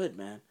fucking good,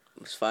 man.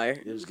 It was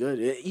fire. It was good.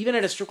 Even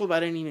at a strip club, I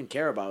didn't even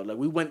care about. Like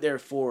we went there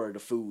for the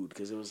food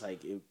because it was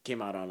like it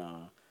came out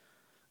on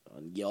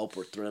Yelp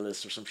or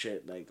Thrillist or some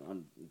shit like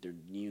on their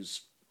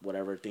news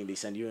whatever thing they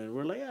send you, and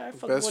we're like, yeah, I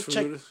fucking Best want food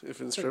check.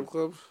 if in strip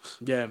club.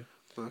 Yeah.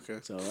 Okay.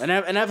 So and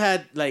I've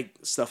had like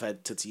stuff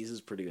at Tootsie's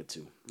is pretty good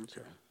too.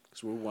 Okay.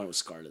 Because we went with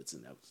Scarlett's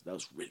and that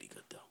was really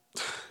good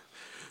though.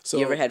 So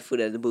You ever had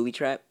food at the booby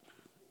trap?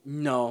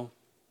 No,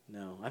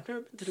 I've never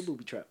been to the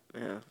booby trap.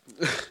 Yeah.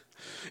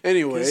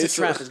 anyway, It's a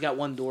so- trap. It's got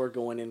one door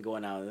going in,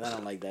 going out. And I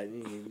don't like that.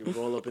 You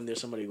roll up in there,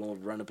 somebody gonna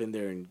run up in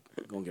there and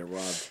gonna get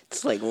robbed.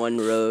 It's like one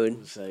road.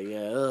 It's like,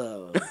 yeah,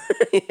 ugh.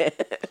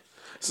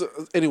 So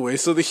anyway,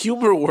 so the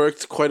humor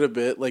worked quite a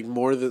bit, like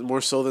more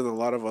so than a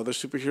lot of other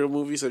superhero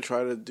movies that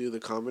try to do the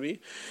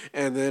comedy,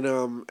 and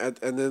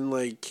then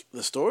like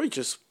the story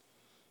just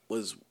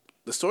was.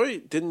 The story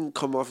didn't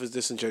come off as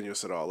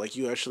disingenuous at all. Like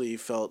you actually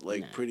felt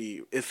like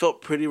it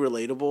felt pretty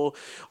relatable.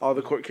 All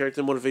the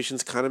character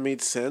motivations kind of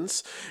made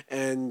sense,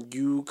 and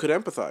you could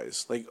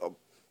empathize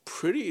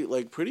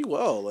pretty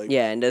well. Like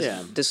Yeah, and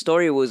Yeah. the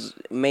story was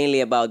mainly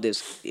about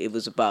this. It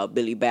was about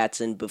Billy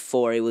Batson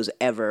before it was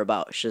ever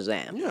about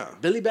Shazam. yeah,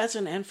 Billy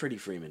Batson and Freddie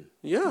Freeman.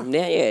 yeah.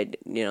 Yeah.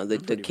 You know,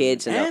 the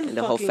kids and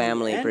the whole fucking-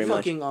 family, and pretty much.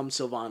 fucking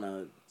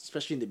Sylvana,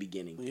 especially in the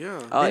beginning.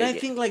 Yeah. Oh, And I yeah.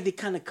 think like they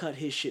kind of cut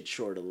his shit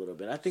short a little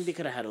bit. I think they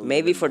could have had a little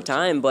Maybe bit for more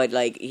time, but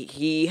like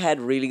he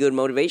had really good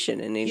motivation,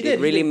 and it, He did, it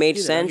really he made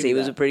did, I'll sense. give He you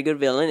was that. a pretty good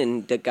villain,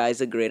 and the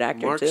guy's a great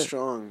actor Mark too.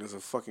 Strong is a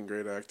fucking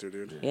great actor,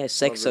 dude. Yeah, Love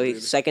so the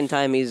dude. second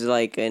time he's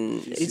like in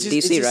It's just- DC,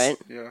 it's just- right?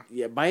 Yeah.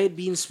 Yeah, by it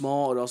being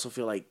small, it also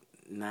feel like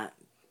not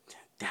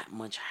that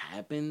much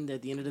happened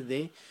at the end of the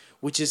day,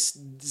 which is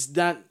it's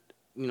not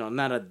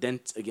not a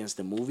dent against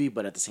the movie,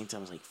 but at the same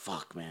time, it's like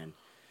fuck, man.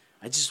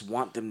 I just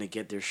want them to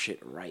get their shit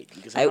right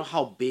because I know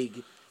how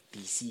big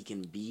DC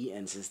can be,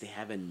 and since they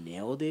haven't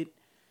nailed it,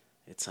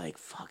 it's like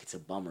fuck. It's a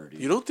bummer,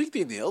 dude. You don't think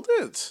they nailed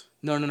it?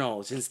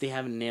 No. Since they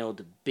haven't nailed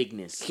the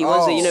bigness, He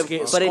was,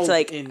 Scope but it's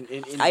like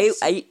in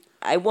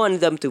I want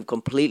them to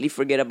completely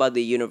forget about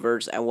the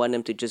universe. I want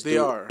them to just They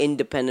do are.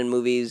 independent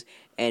movies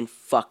and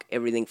fuck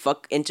everything,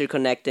 fuck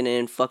interconnecting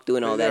and fuck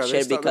doing all that Yeah,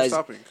 shit they're because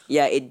stopping.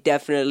 yeah, it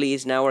definitely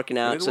is not working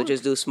out. didn't So work.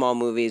 just do small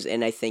movies,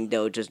 and I think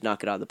they'll just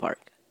knock it out of the park.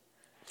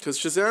 Because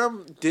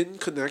Shazam didn't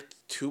connect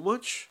too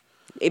much,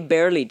 It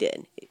barely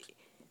did.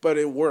 but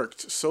it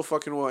worked so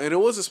fucking well. And it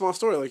was a small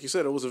story, like you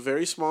said. It was a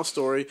very small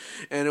story,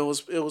 and it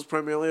was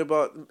primarily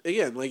about,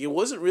 again, like it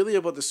wasn't really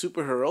about the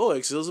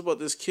superheroics. It was about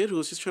this kid who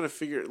was just trying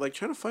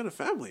to find a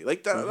family.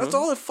 Like that. That's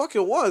all it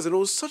fucking was, and it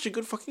was such a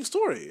good fucking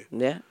story.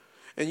 Yeah.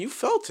 And you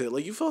felt it,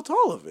 like you felt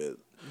all of it.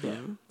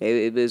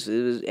 It was,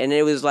 and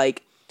it was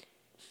like,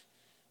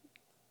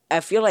 I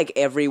feel like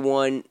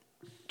everyone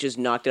just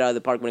knocked it out of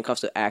the park when it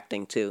comes to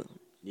acting too.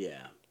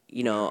 yeah.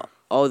 You know,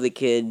 all the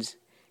kids,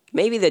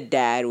 maybe the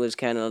dad was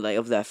kind of like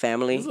of that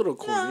family. He's a little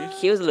corny.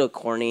 He was a little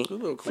corny. A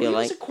little I But feel he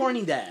like. was a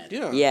corny dad.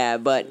 Yeah. Yeah,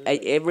 but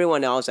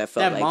everyone else I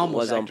felt That like mom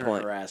was on acting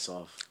point. her ass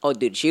off. Oh,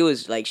 dude, she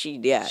was like She's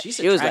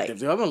she was like attractive.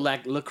 Dude. I'm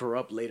gonna look her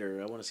up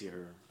later. I want to see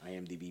her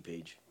IMDb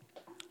page.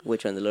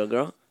 which one, the little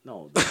girl?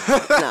 No, Nah,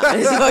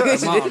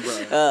 it's mom,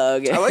 bro. Oh,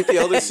 okay. I like the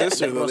eldest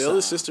sister though. The Rosa.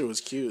 eldest sister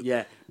was cute.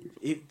 Yeah,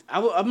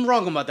 I'm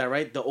wrong about that,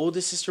 right? The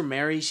oldest sister,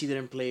 Mary, she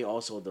didn't play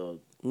also the.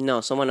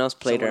 No, someone else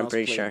played her. someone I'm else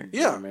pretty played sure.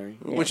 Yeah. Mary.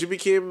 When she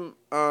became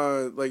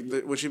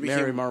when she became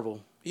Mary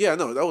Marvel. Yeah,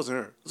 no, that wasn't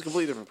her. It was a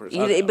completely different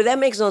person. But that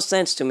makes no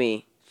sense to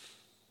me.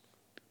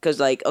 Cause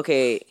like,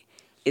 okay,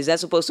 is that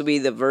supposed to be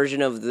the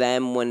version of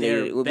them when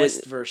Their they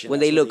best version, when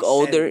that's they what look they said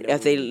older? in the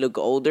If they movie. look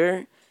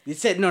older, It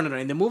said no.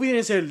 In the movie,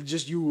 it said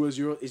just you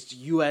it's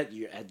you at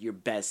your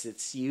best.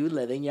 It's you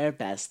living your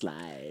best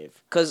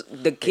life. cause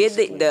the kid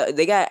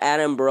they got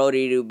Adam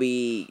Brody to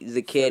be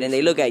the kid, and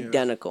they look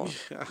identical.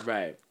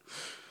 Right.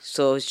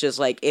 So it's just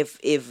like if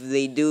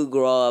they do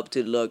grow up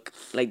to look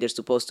like they're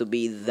supposed to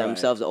be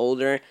themselves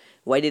older,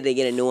 why did they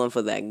get a new one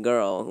for that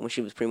girl when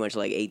she was pretty much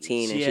like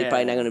 18 and she's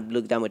probably not Yeah. gonna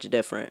look that much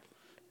different?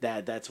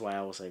 That's why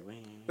I was like, man.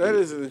 That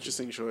is an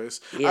interesting choice.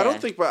 Yeah. I don't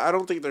think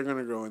they're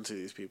gonna grow into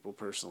these people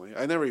personally.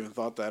 I never even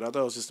thought that. I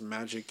thought it was just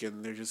magic,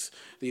 and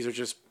these are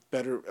just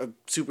better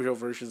superhero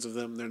versions of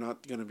them. They're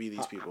not gonna be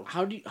these people.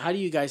 How do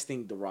you guys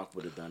think The Rock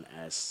would have done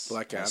as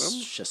Black as Adam?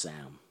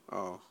 Shazam?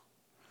 Oh,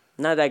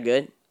 Not that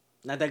good.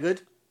 Not that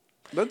good.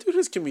 that dude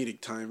has comedic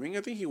timing.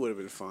 I think he would have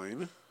been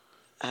fine.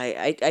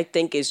 I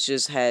think it's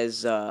just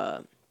has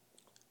I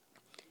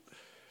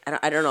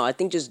don't know. I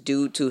think just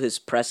due to his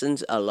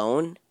presence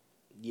alone.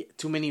 Yeah,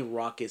 too many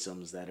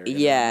rockisms that are gonna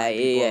Yeah, remind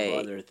people yeah, of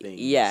other things.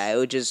 yeah. It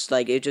would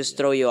just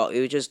throw you out. It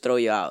would just throw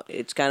you out.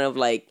 It's kind of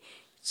like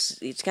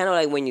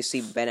when you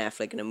see Ben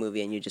Affleck in a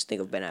movie and you just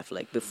think of Ben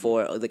Affleck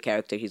before the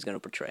character he's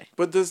gonna portray.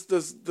 But does The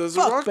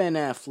Fuck Rock Ben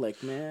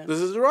Affleck, man.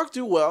 does The Rock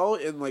do well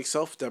in like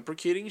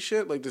self-deprecating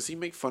shit? Like, does he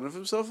make fun of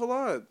himself a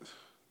lot?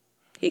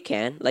 He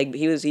can like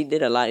he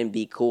did a lot in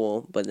Be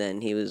Cool, but then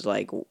he was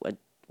like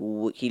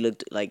he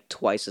looked like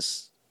twice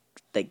as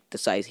like the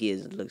size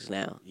looks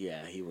now.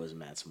 Yeah, he was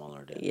mad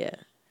smaller then. Yeah.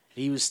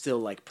 He was still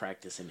like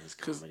practicing his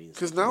comedy. and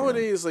Because stuff.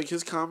 nowadays, like,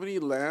 his comedy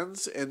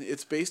lands, and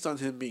it's based on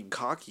him being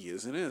cocky,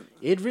 isn't it?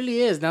 It really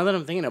is. Now that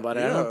I'm thinking about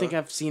it, I Yeah. don't think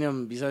I've seen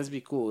him besides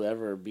Be Cool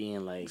ever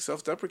being like.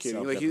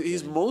 Self-deprecating. Like,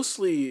 he's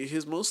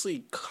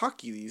mostly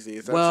cocky these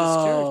days. That's his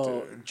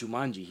Well, character.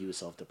 Jumanji, he was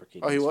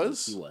self-deprecating. Oh, he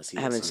was? He was.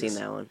 I haven't seen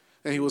that one.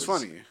 And he was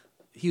funny.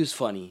 He was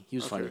funny. He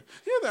was funny.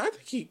 Yeah, I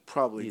think he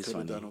probably He's could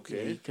have funny. done Yeah,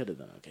 he okay. could have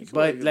done okay. could've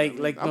But done- like I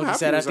mean, like I'm Logan happy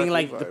said, with I think Zachary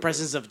like Levi, the but-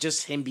 presence of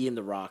just him being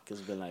The Rock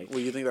has been like. Well,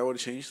 you think that would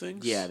have changed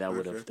things? Yeah, that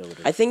would have. Okay. That would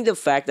I have. think the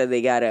fact that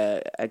they got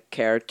a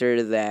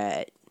character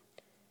that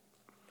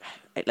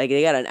like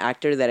they got an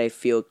actor that I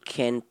feel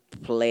can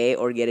play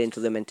or get into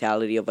the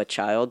mentality of a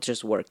child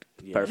just worked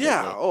perfectly.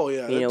 Yeah. Oh,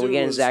 yeah. You that know, we're dude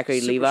getting was Zachary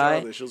super Levi.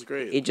 childish. It was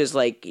great. It just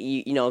like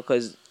you know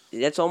because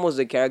that's almost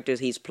the characters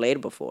he's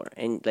played before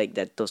and like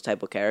that those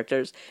type of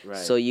characters. Right.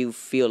 So you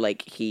feel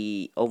like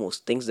he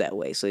almost thinks that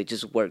way. So it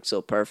just worked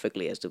so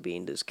perfectly as to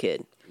being this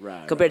kid.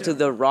 Right. Compared to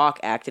The Rock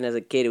acting as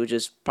a kid, it would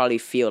just probably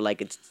feel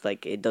like it's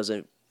like it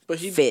doesn't But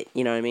he fit.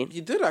 You know what I mean?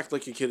 He did act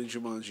like a kid in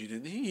Jumanji,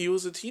 didn't he? He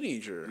was a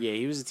teenager. Yeah,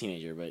 he was a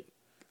teenager, but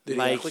Did he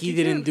like act like he he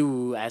didn't did?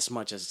 do as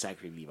much as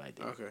Zachary Levi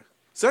did. Okay.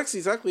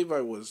 Zach Levi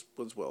was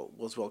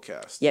well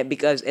cast. Yeah,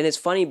 because and it's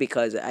funny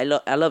because I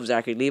love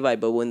Zachary Levi,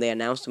 but when they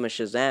announced him as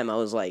Shazam, I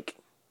was like,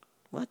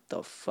 what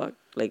the fuck?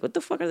 Like, what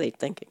the fuck are they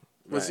thinking?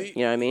 Was Right. he?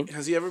 You know what I mean?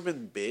 Has he ever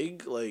been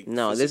big? Like,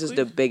 No, this is the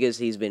physically? biggest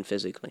he's been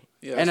physically.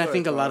 Yeah, And that's I what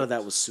think a lot thought. of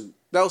that was suit.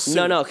 That was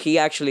No, he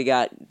actually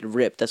got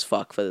ripped as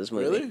fuck for this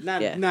movie. Really?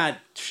 Not Yeah. not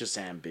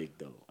Shazam big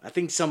though. I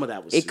think some of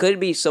that was. It suit. could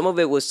be some of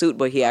it was suit,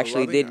 but he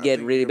actually Loving- did I get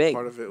think really a big.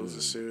 Part of it was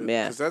a suit.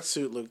 Yeah. Because that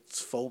suit looked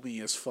foamy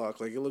as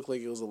fuck. Like, it looked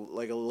like it was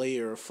like a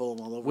layer of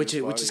foam all over which his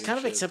is body which is and kind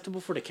of shit. acceptable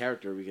for the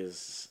character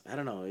because I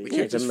don't know. Yeah,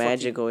 can't it's a just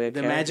magical The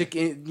character. magic,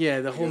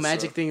 the whole guess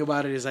magic so. thing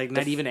about it is like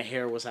not even a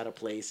hair was out of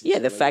place. and Yeah,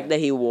 shit the like fact that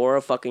he wore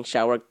a fucking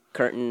shower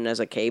curtain as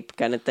a cape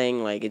kind of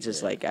thing, like it's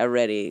just like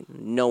already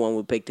no one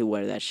would pick to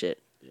wear that shit.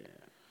 Yeah.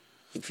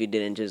 If you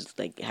didn't just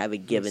like have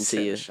it given Set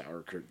to a you.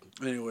 shower curtain.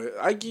 Anyway,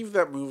 I give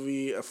that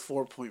movie a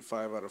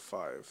 4.5 out of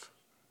 5.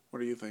 What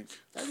do you think?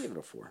 I give it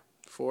a 4.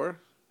 4?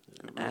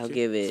 I'll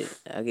give it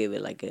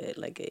like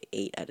a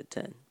 8 out of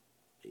 10.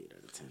 8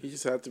 out of 10. He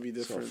just had to be So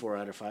different. 4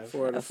 out of 5.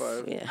 4 out of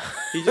 5. Yeah.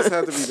 He just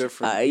had to be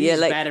different. Yeah, He's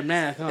like bad at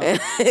math, huh?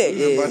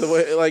 By the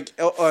way, like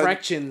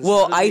Fractions.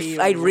 well, How many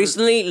I words?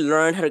 recently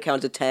learned how to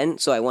count to 10,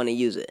 so I want to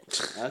use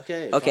it.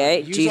 Okay.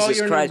 Okay, fine. Use all Jesus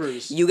your Christ,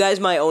 numbers. you guys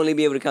might only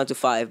be able to count to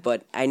 5,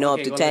 but I know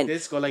Okay, up to go 10. Like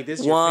this, go like this.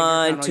 your finger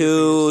count 1, on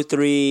your 2,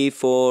 3,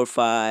 4,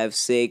 5,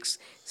 6,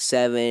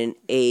 7,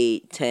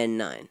 8, 10,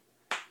 9.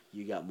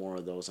 You got more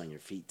of those on your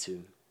feet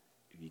too.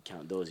 If you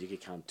count those, you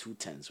could count 2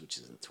 10s, which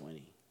is a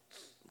 20.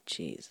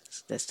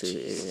 Jesus, that's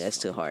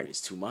too hard.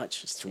 It's too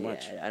much. It's too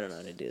much. Yeah, I don't know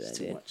how to do that. It's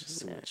too dude. much. It's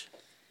too Yeah. much.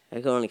 I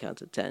can only count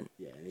to 10.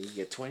 Yeah, and then you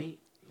get 20.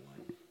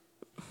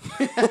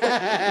 1.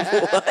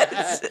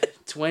 what?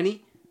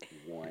 20.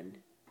 1.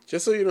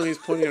 Just so you know, he's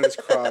pointing at his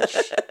crotch,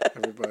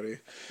 everybody.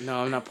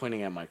 No, I'm not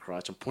pointing at my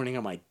crotch. I'm pointing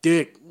at my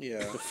dick. Yeah.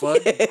 The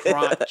fuck?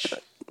 Crotch.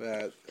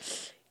 That.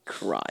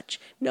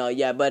 Crotch. No,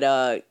 yeah, but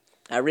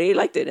I really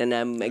liked it, and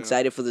I'm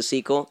excited for the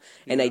sequel.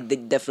 And I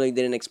definitely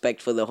didn't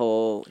expect for the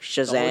whole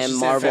Shazam, Shazam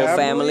Marvel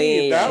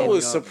family. That and-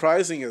 was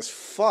surprising as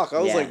fuck. I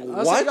was Yeah. like, I what?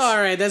 was like, all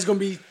right, that's gonna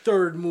be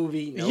third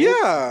movie. Nope.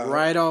 Yeah.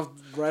 Right over.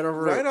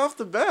 Right off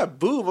the bat,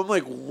 boom. I'm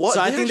like, what?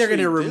 So I think they're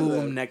gonna actually did remove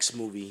that. him next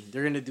movie.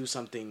 They're gonna do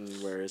something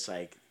where it's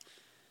like,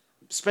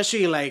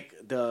 especially like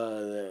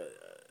the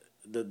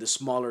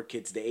smaller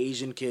kids, the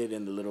Asian kid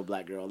and the little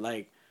black girl.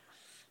 Like,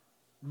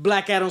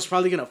 Black Adam's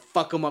probably gonna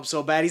fuck him up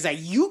so bad. He's like,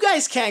 you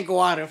guys can't go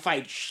out and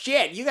fight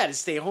shit. You got to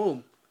stay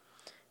home.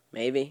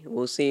 Maybe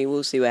we'll see.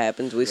 We'll see what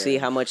happens. We'll see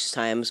how much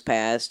time's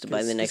passed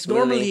by the next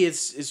Normally movie.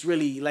 it's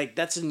really like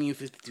that's a New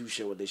 52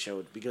 show what they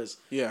showed because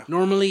Yeah.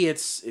 normally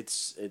it's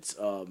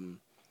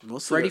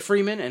Most Freddie of it,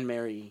 Freeman and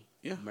Mary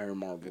Yeah.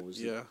 Marvel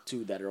is Yeah. the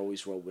two that are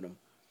always roll with him.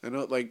 I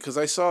know, like, because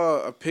I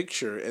saw a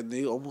picture and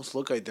they almost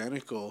look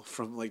identical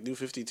from like New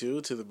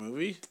 52 to the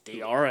movie.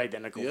 They are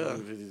identical. Yeah. From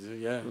New 52,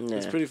 yeah.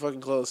 It's Yeah. pretty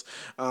fucking close.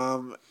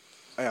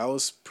 I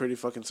was pretty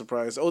fucking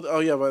surprised. Oh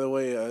yeah. By the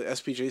way,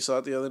 SPJ saw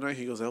it the other night.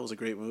 He goes, "That was a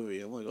great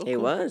movie." I'm like, "Oh, It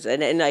cool. was,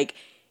 and like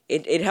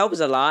it helps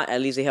a lot.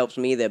 At least it helps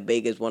me that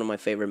Big is one of my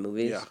favorite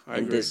movies. Yeah, I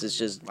and agree. this is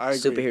just I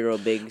agree.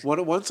 superhero Big.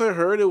 Once I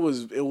heard it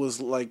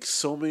was like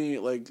so many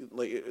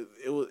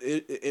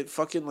it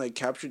fucking like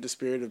captured the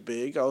spirit of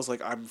Big. I was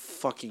like, I'm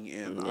fucking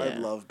in. I Yeah.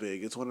 love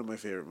Big. It's one of my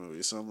favorite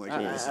movies. So I'm like,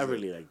 I, yeah, this I is it.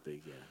 really like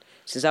Big. Yeah.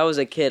 Since I was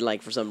a kid,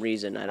 like for some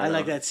reason, I don't I know.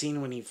 like that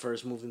scene when he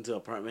first moved into the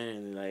apartment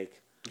and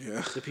like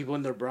Yeah. the people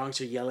in the Bronx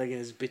are yelling and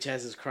his bitch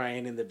ass is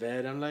crying in the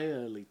bed. I'm like,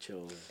 like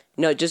chill.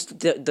 No, just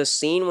the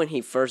scene when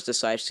he first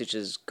decides to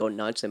just go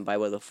nuts and buy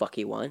what the fuck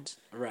he wants.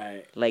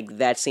 Right. Like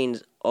that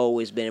scene's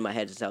always been in my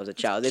head since I was a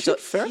child. It's Shit,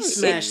 fair. He It-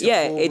 smashed the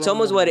yeah, full it's grown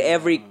almost what woman.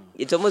 every.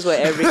 It's almost what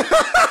every.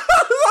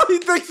 he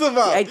thinks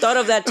about. I thought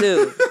of that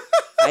too.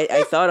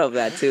 I thought of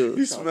that He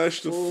too.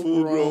 smashed a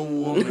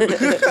full-grown woman.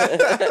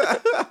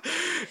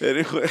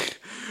 Anyway,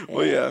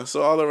 well, yeah.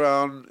 So all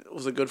around, it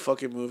was a good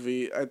fucking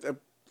movie. A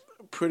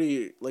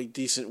pretty like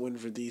decent win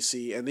for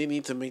DC, and they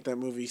need to make that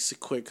movie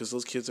quick because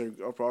those kids are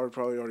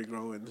probably already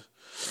growing.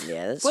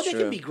 Yeah, that's But true. they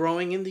can be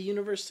growing in the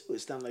universe too.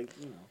 It's not like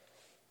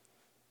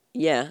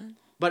Yeah,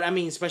 But I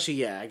mean,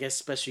 especially I guess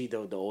especially the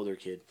older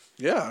kid,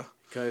 Yeah,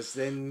 because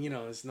then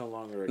it's no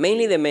longer a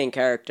mainly kid. the main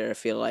character. I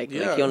feel like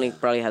Yeah. he only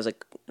probably has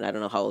like I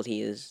don't know how old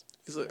he is.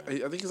 he's like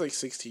I think he's like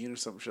 16 or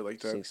some shit like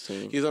that.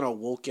 16. He's on a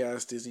woke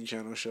ass Disney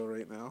Channel show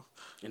right now.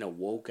 in a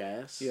woke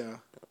ass. Yeah,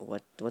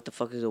 What the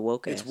fuck is a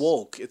woke? it's ass?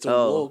 woke. It's a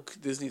Oh. woke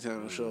Disney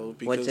Channel show.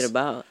 Because, What's it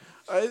about?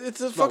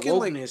 It's a about fucking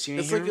like wokeness, you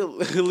ain't it's like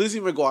a Lizzie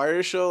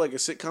McGuire show, like a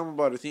sitcom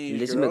about a teenage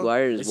Lizzie girl.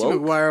 McGuire is Lizzie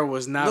woke. McGuire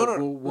was not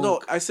No,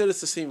 woke. I said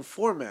it's the same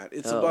format.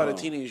 It's about a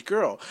teenage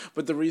girl.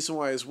 But the reason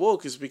why it's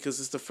woke is because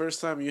it's the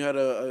first time you had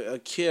a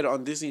kid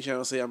on Disney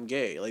Channel say I'm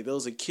gay. Like there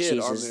was a kid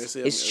on there Jesus.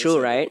 say It's true,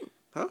 right?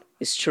 Huh?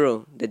 It's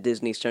true that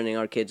Disney's turning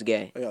our kids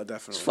gay. Yeah,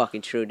 definitely. It's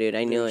fucking true, dude.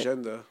 I knew it.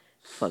 Agenda.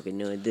 Fucking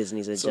knew it.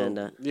 Disney's So,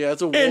 agenda. yeah,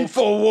 it's a woke.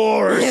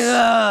 Infowars.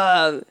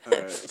 Yeah.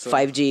 Alright, so,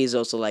 5G is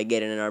also like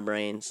getting in our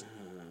brains.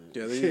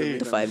 yeah, they need to make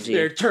The that 5G.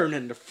 They're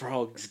turning the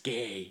frogs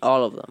gay.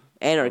 All of them.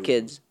 And our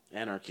kids.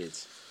 And our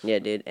kids. Yeah,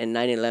 dude. And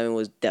 9/11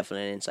 was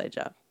definitely an inside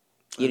job.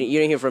 You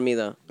didn't hear from me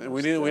though. And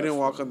we didn't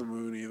walk on the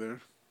moon either.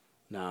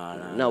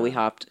 Nah. No, we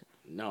hopped.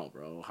 No,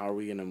 bro. How are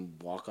we gonna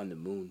walk on the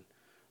moon?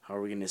 How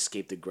are we gonna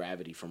escape the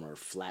gravity from our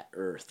flat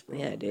Earth, bro?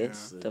 Yeah, dude.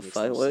 That The makes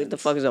fuck? no What the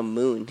sense. fuck is a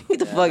moon? Get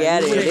the fuck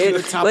out of we here, would've hit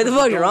dude. the top What the of the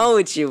fuck's dome. wrong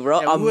with you,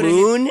 bro? Yeah, A we would've hit-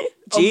 moon?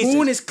 Jesus. A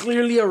moon is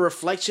clearly a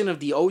reflection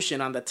of the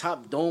ocean on the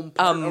top dome. A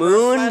part of our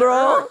moon, flat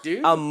bro? Earth,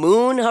 dude. A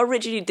moon? How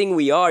rich do you think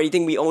we are? You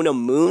think we own a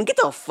moon? Get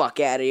the fuck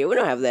out of here. We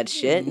don't have that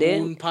shit,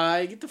 Moon dude.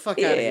 pie. Get the fuck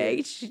Yeah, out of here.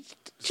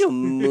 get your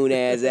moon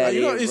ass out of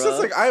You know, here, it's bro.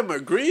 just like I'm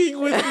agreeing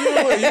with you,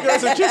 and you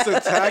guys are just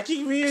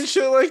attacking me and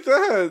shit like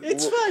that.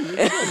 It's fun.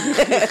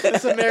 It's fun.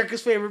 It's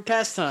America's favorite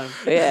pastime.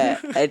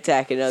 Yeah,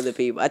 attacking other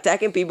people.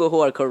 Attacking people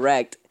who are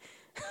correct.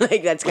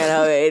 Like, that's kind of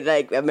how it,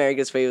 like,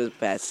 America's favorite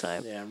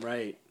pastime. Yeah,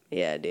 right.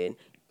 Yeah, dude.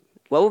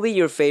 What would be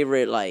your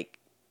favorite, like,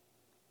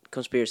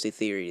 conspiracy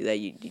theory that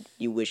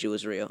you wish it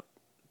was real?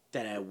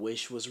 That I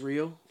wish was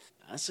real.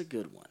 That's a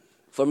good one.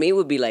 For me, it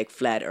would be like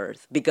flat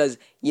Earth because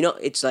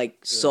it's like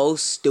so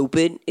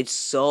stupid. It's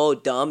so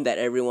dumb that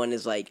everyone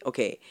is like,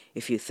 okay,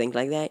 if you think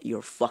like that,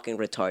 you're fucking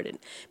retarded.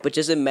 But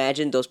just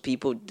imagine those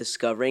people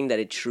discovering that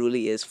it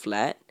truly is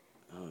flat.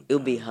 It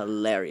would be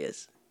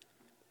hilarious.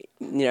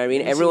 You know what I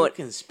mean? What's Everyone. your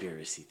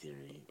conspiracy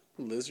theory.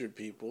 Lizard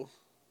people.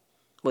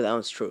 Well, that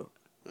one's true.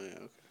 Oh,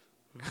 yeah,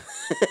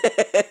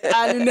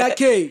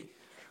 okay.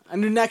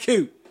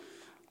 Anunnaki.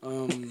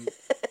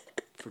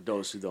 For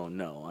those who don't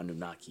know,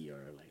 Anunnaki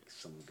are like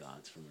some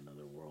gods from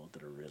another world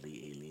that are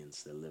really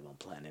aliens that live on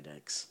Planet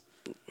X.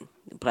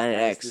 Planet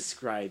As X.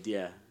 described,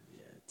 yeah.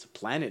 It's a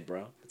planet,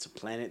 bro. It's a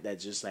planet that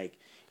just like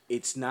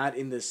it's not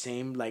in the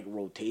same like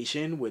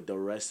rotation with the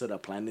rest of the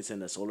planets in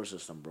the solar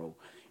system, bro.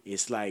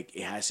 It's like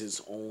it has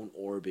its own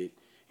orbit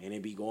and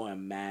it be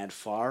going mad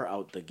far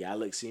out the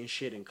galaxy and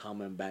shit and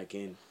coming back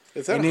in.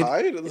 Is that And it-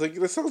 Hyde? It's like,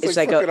 that sounds It's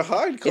like like fucking a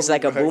Hyde. it's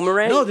like a coming back.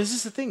 boomerang. No, this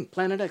is the thing.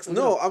 Planet X. look it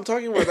No, up. I'm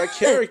talking about that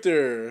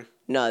character.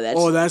 No, that's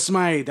Oh, that's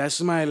my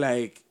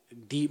like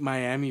deep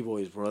Miami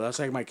voice, bro. That's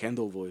like my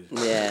Kendall voice.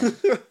 yeah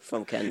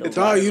from Kendall.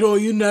 Dog,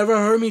 you never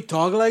heard me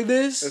talk like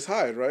this? It's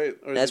Hyde, right?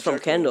 Or is That's it from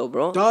Jekyll? Kendall,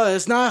 bro. Dog,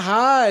 that's not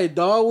Hyde,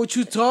 dog. What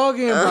you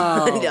talking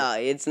about? No,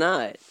 it's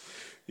not.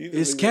 You need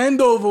It's to-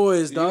 Kendall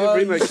voice, You need to dog.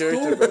 bring that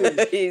character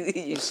back.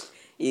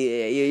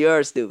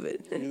 You're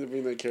stupid. You need to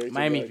bring that character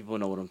Miami back. people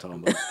know what I'm talking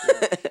about.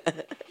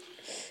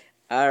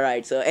 All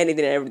right, so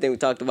anything and everything we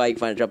talked about, you can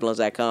find at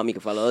droploads.com. You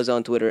can follow us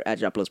on Twitter at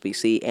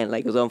droploadspc and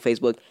like us on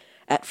Facebook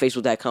at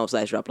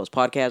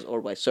facebook.com/droploadspodcast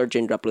or by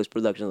searching Droploads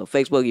Productions on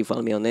Facebook. You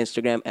follow me on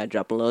Instagram at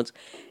droploads.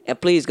 And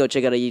please go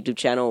check out our YouTube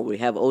channel. We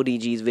have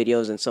ODG's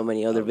videos and so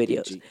many other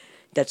videos.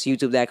 That's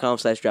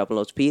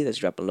youtube.com/droploadsp. That's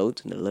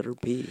droploads and the letter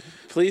P.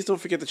 Please don't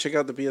forget to check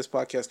out the BS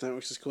Podcast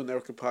Network. It's a cool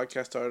network of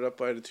podcasts started up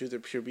by the two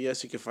that Pure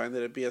BS. You can find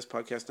it at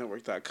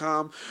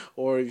bspodcastnetwork.com,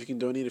 or you can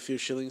donate a few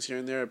shillings here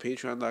and there at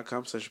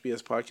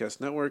patreon.com/BS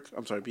Podcast Network.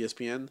 I'm sorry,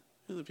 BSPN.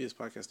 The BS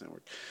Podcast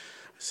Network.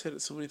 I said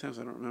it so many times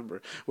I don't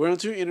remember. We're on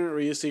 2 internet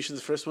radio stations.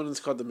 The first one is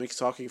called The Mix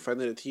Talk. You can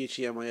find it at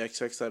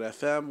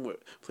THEMIXX.FM. We're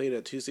played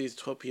at Tuesdays,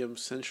 12 p.m.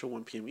 Central,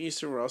 1 p.m.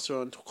 Eastern. We're also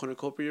on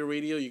Cornucopia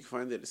Radio. You can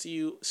find it at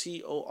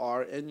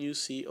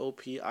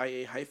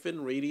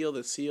CORNUCOPIA-radio.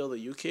 That's CO,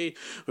 the UK.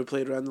 We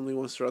played randomly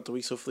once throughout the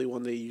week, so hopefully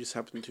one day you just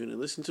happen to tune in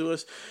and listen to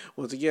us.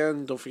 Once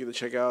again, don't forget to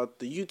check out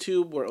the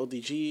YouTube where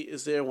ODG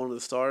is there, one of the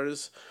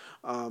stars.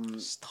 One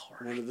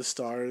of the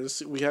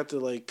stars. We had to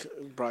like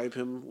bribe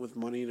him with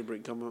money to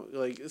come out,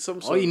 like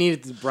some. All you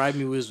needed to bribe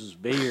me with was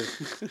beer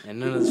and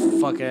none of this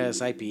fuck ass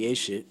IPA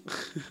shit.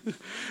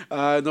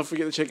 Don't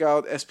forget to check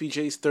out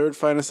SPJ's third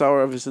finest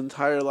hour of his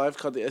entire life,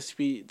 called the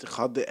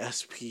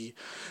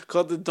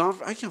Don.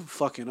 I can't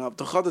fucking up.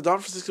 Called the Don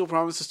Francisco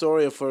Promise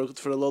Story for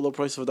the low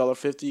price of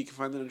 $1.50. You can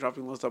find it at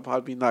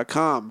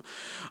droppinglows.podbean.com.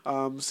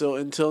 So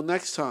until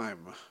next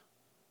time.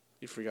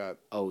 You forgot.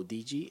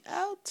 ODG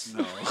out.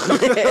 No.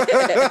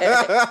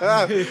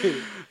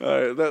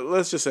 All right,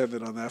 let's just end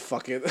it on that.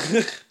 Fuck it.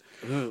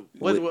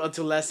 What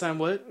until last time?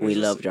 What? We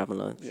love dropping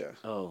loads. Yeah.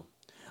 Oh,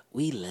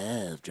 we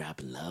love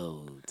dropping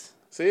loads.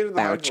 Say it in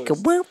the Hyde voice.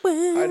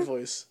 Hyde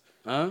voice.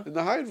 Huh? In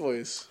the Hyde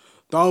voice.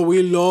 Dog,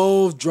 we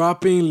love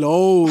dropping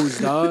loads,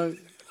 dog.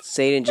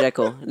 Say it in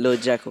Jekyll, Lil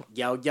Jekyll.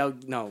 Yo,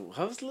 no.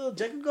 How's Lil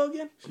Jekyll go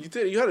again? You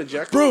did. You had a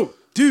jack. Bro,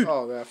 dude.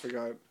 Oh, I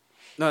forgot.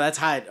 No, that's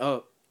Hyde.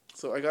 Oh.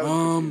 So I got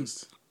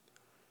confused.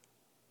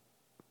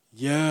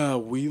 Yeah,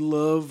 we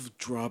love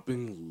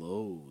dropping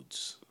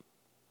loads.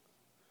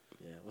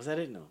 Yeah, was that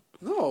it? No.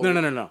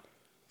 No.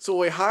 So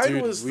wait, Hyde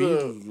Dude, was we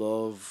the.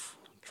 love.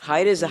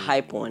 Hyde is a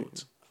hype one.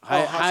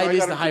 Hyde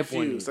is the hype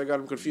one. I got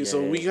him confused. Yeah.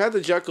 So we had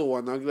the Jekyll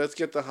one. Now let's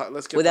get the.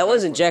 Let's get. Well, the that Hyde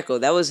wasn't one. Jekyll.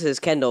 That was his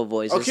Kendall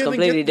voice. It's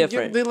completely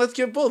different. Then let's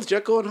get both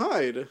Jekyll and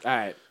Hyde. All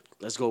right,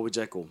 let's go with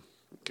Jekyll.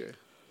 Okay.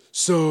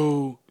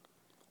 So,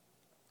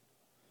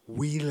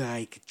 we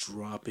like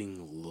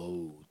dropping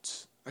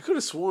loads. I could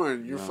have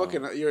sworn your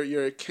fucking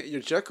your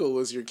Jekyll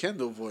was your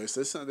Kendall voice.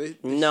 That's not they.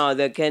 No,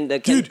 the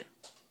Dude,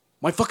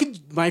 my fucking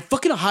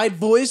Hyde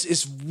voice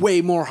is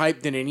way more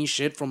hype than any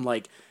shit from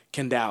like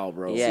Kendall,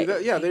 bro. Yeah. See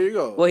that? Yeah, there you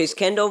go. Well, his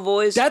Kendall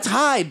voice. That's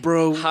Hyde,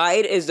 bro.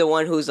 Hyde is the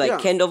one who's like Yeah.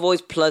 Kendall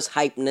voice plus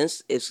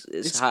hypeness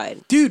is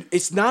Hyde. Dude,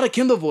 it's not a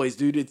Kindle voice,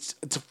 dude. It's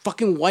a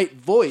fucking white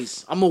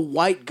voice. I'm a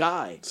white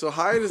guy. So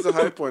Hyde is the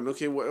hype one.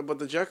 Okay, what about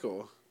the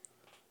Jekyll?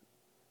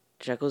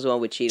 Jekyll's the one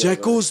with Cheetos.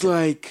 Jekyll's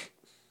like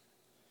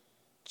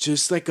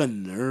just like a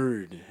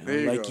nerd. There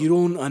you Like go. you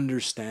don't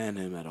understand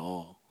him at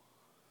all.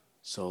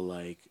 So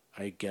like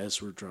I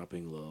guess we're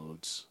dropping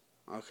loads.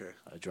 Okay.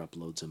 I drop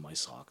loads in my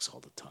socks all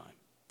the time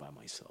by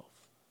myself.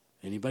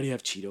 Anybody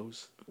have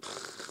Cheetos?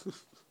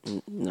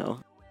 No.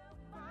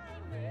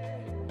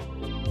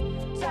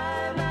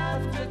 Time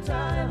after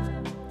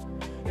time,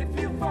 if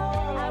you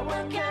fall, I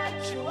will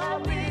catch you. I'll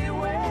be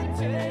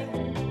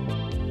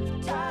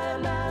waiting.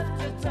 Time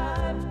after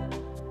time,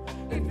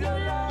 if you're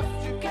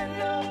lost, you can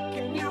look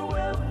and you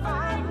will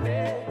find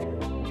me.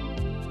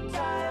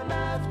 Time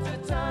after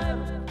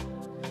time,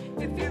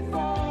 if you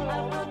fall,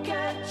 I will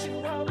catch you.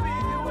 I'll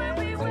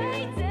be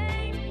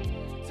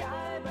waiting.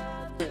 Time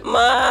after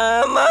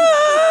Mamá.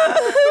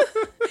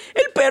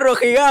 El perro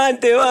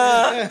gigante,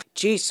 va.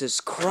 Jesus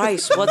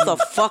Christ, what the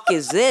fuck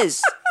is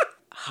this?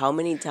 How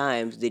many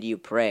times did you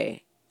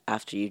pray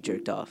after you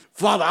jerked off?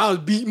 Father, I'll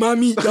beat my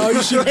meat, dog.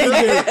 You should have been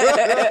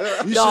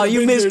there. No,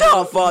 you missed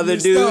out, Father,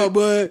 missed dude. out,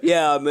 but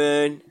Yeah,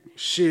 man.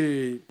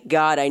 shit.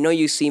 God, I know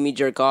you see me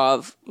jerk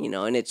off,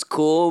 and it's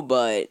cool,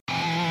 but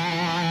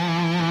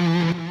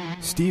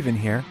Steven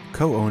here,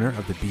 co-owner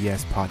of the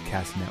BS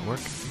Podcast Network.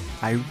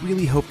 I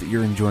really hope that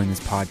you're enjoying this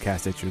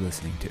podcast that you're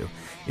listening to.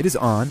 It is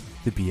on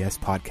the BS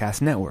Podcast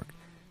Network.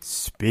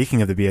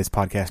 Speaking of the BS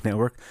Podcast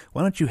Network,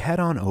 why don't you head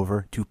on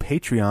over to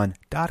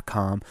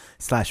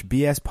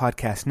patreon.com/BS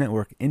Podcast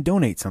Network and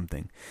donate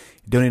something.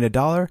 You donate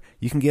 $1,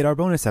 you can get our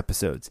bonus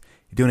episodes.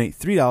 You donate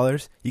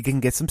 $3, you can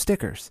get some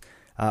stickers.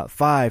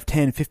 5,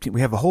 10, 15.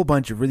 We have a whole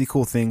bunch of really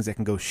cool things that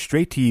can go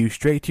straight to you,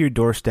 straight to your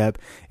doorstep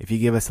if you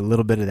give us a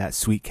little bit of that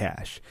sweet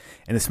cash.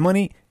 And this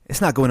money, it's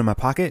not going in my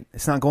pocket.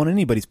 It's not going in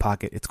anybody's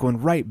pocket. It's going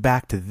right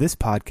back to this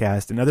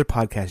podcast and other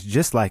podcasts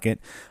just like it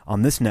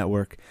on this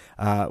network.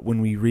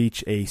 When we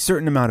reach a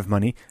certain amount of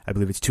money, I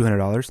believe it's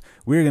 $200,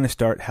 we're going to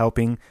start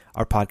helping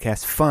our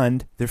podcast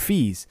fund their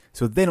fees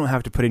so they don't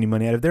have to put any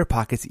money out of their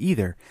pockets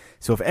either.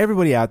 So if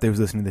everybody out there who's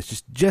listening to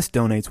this just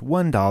donates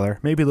 $1,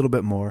 maybe a little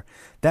bit more,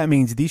 that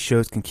means these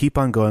shows can keep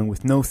on going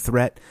with no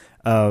threat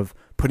of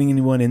putting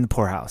anyone in the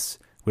poorhouse,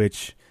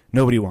 which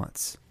nobody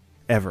wants,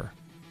 ever.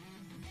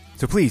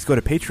 So please go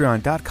to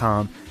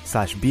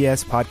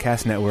patreon.com/BS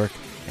Podcast Network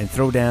and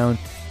throw down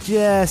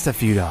just a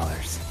few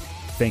dollars.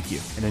 Thank you,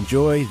 and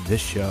enjoy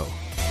this show.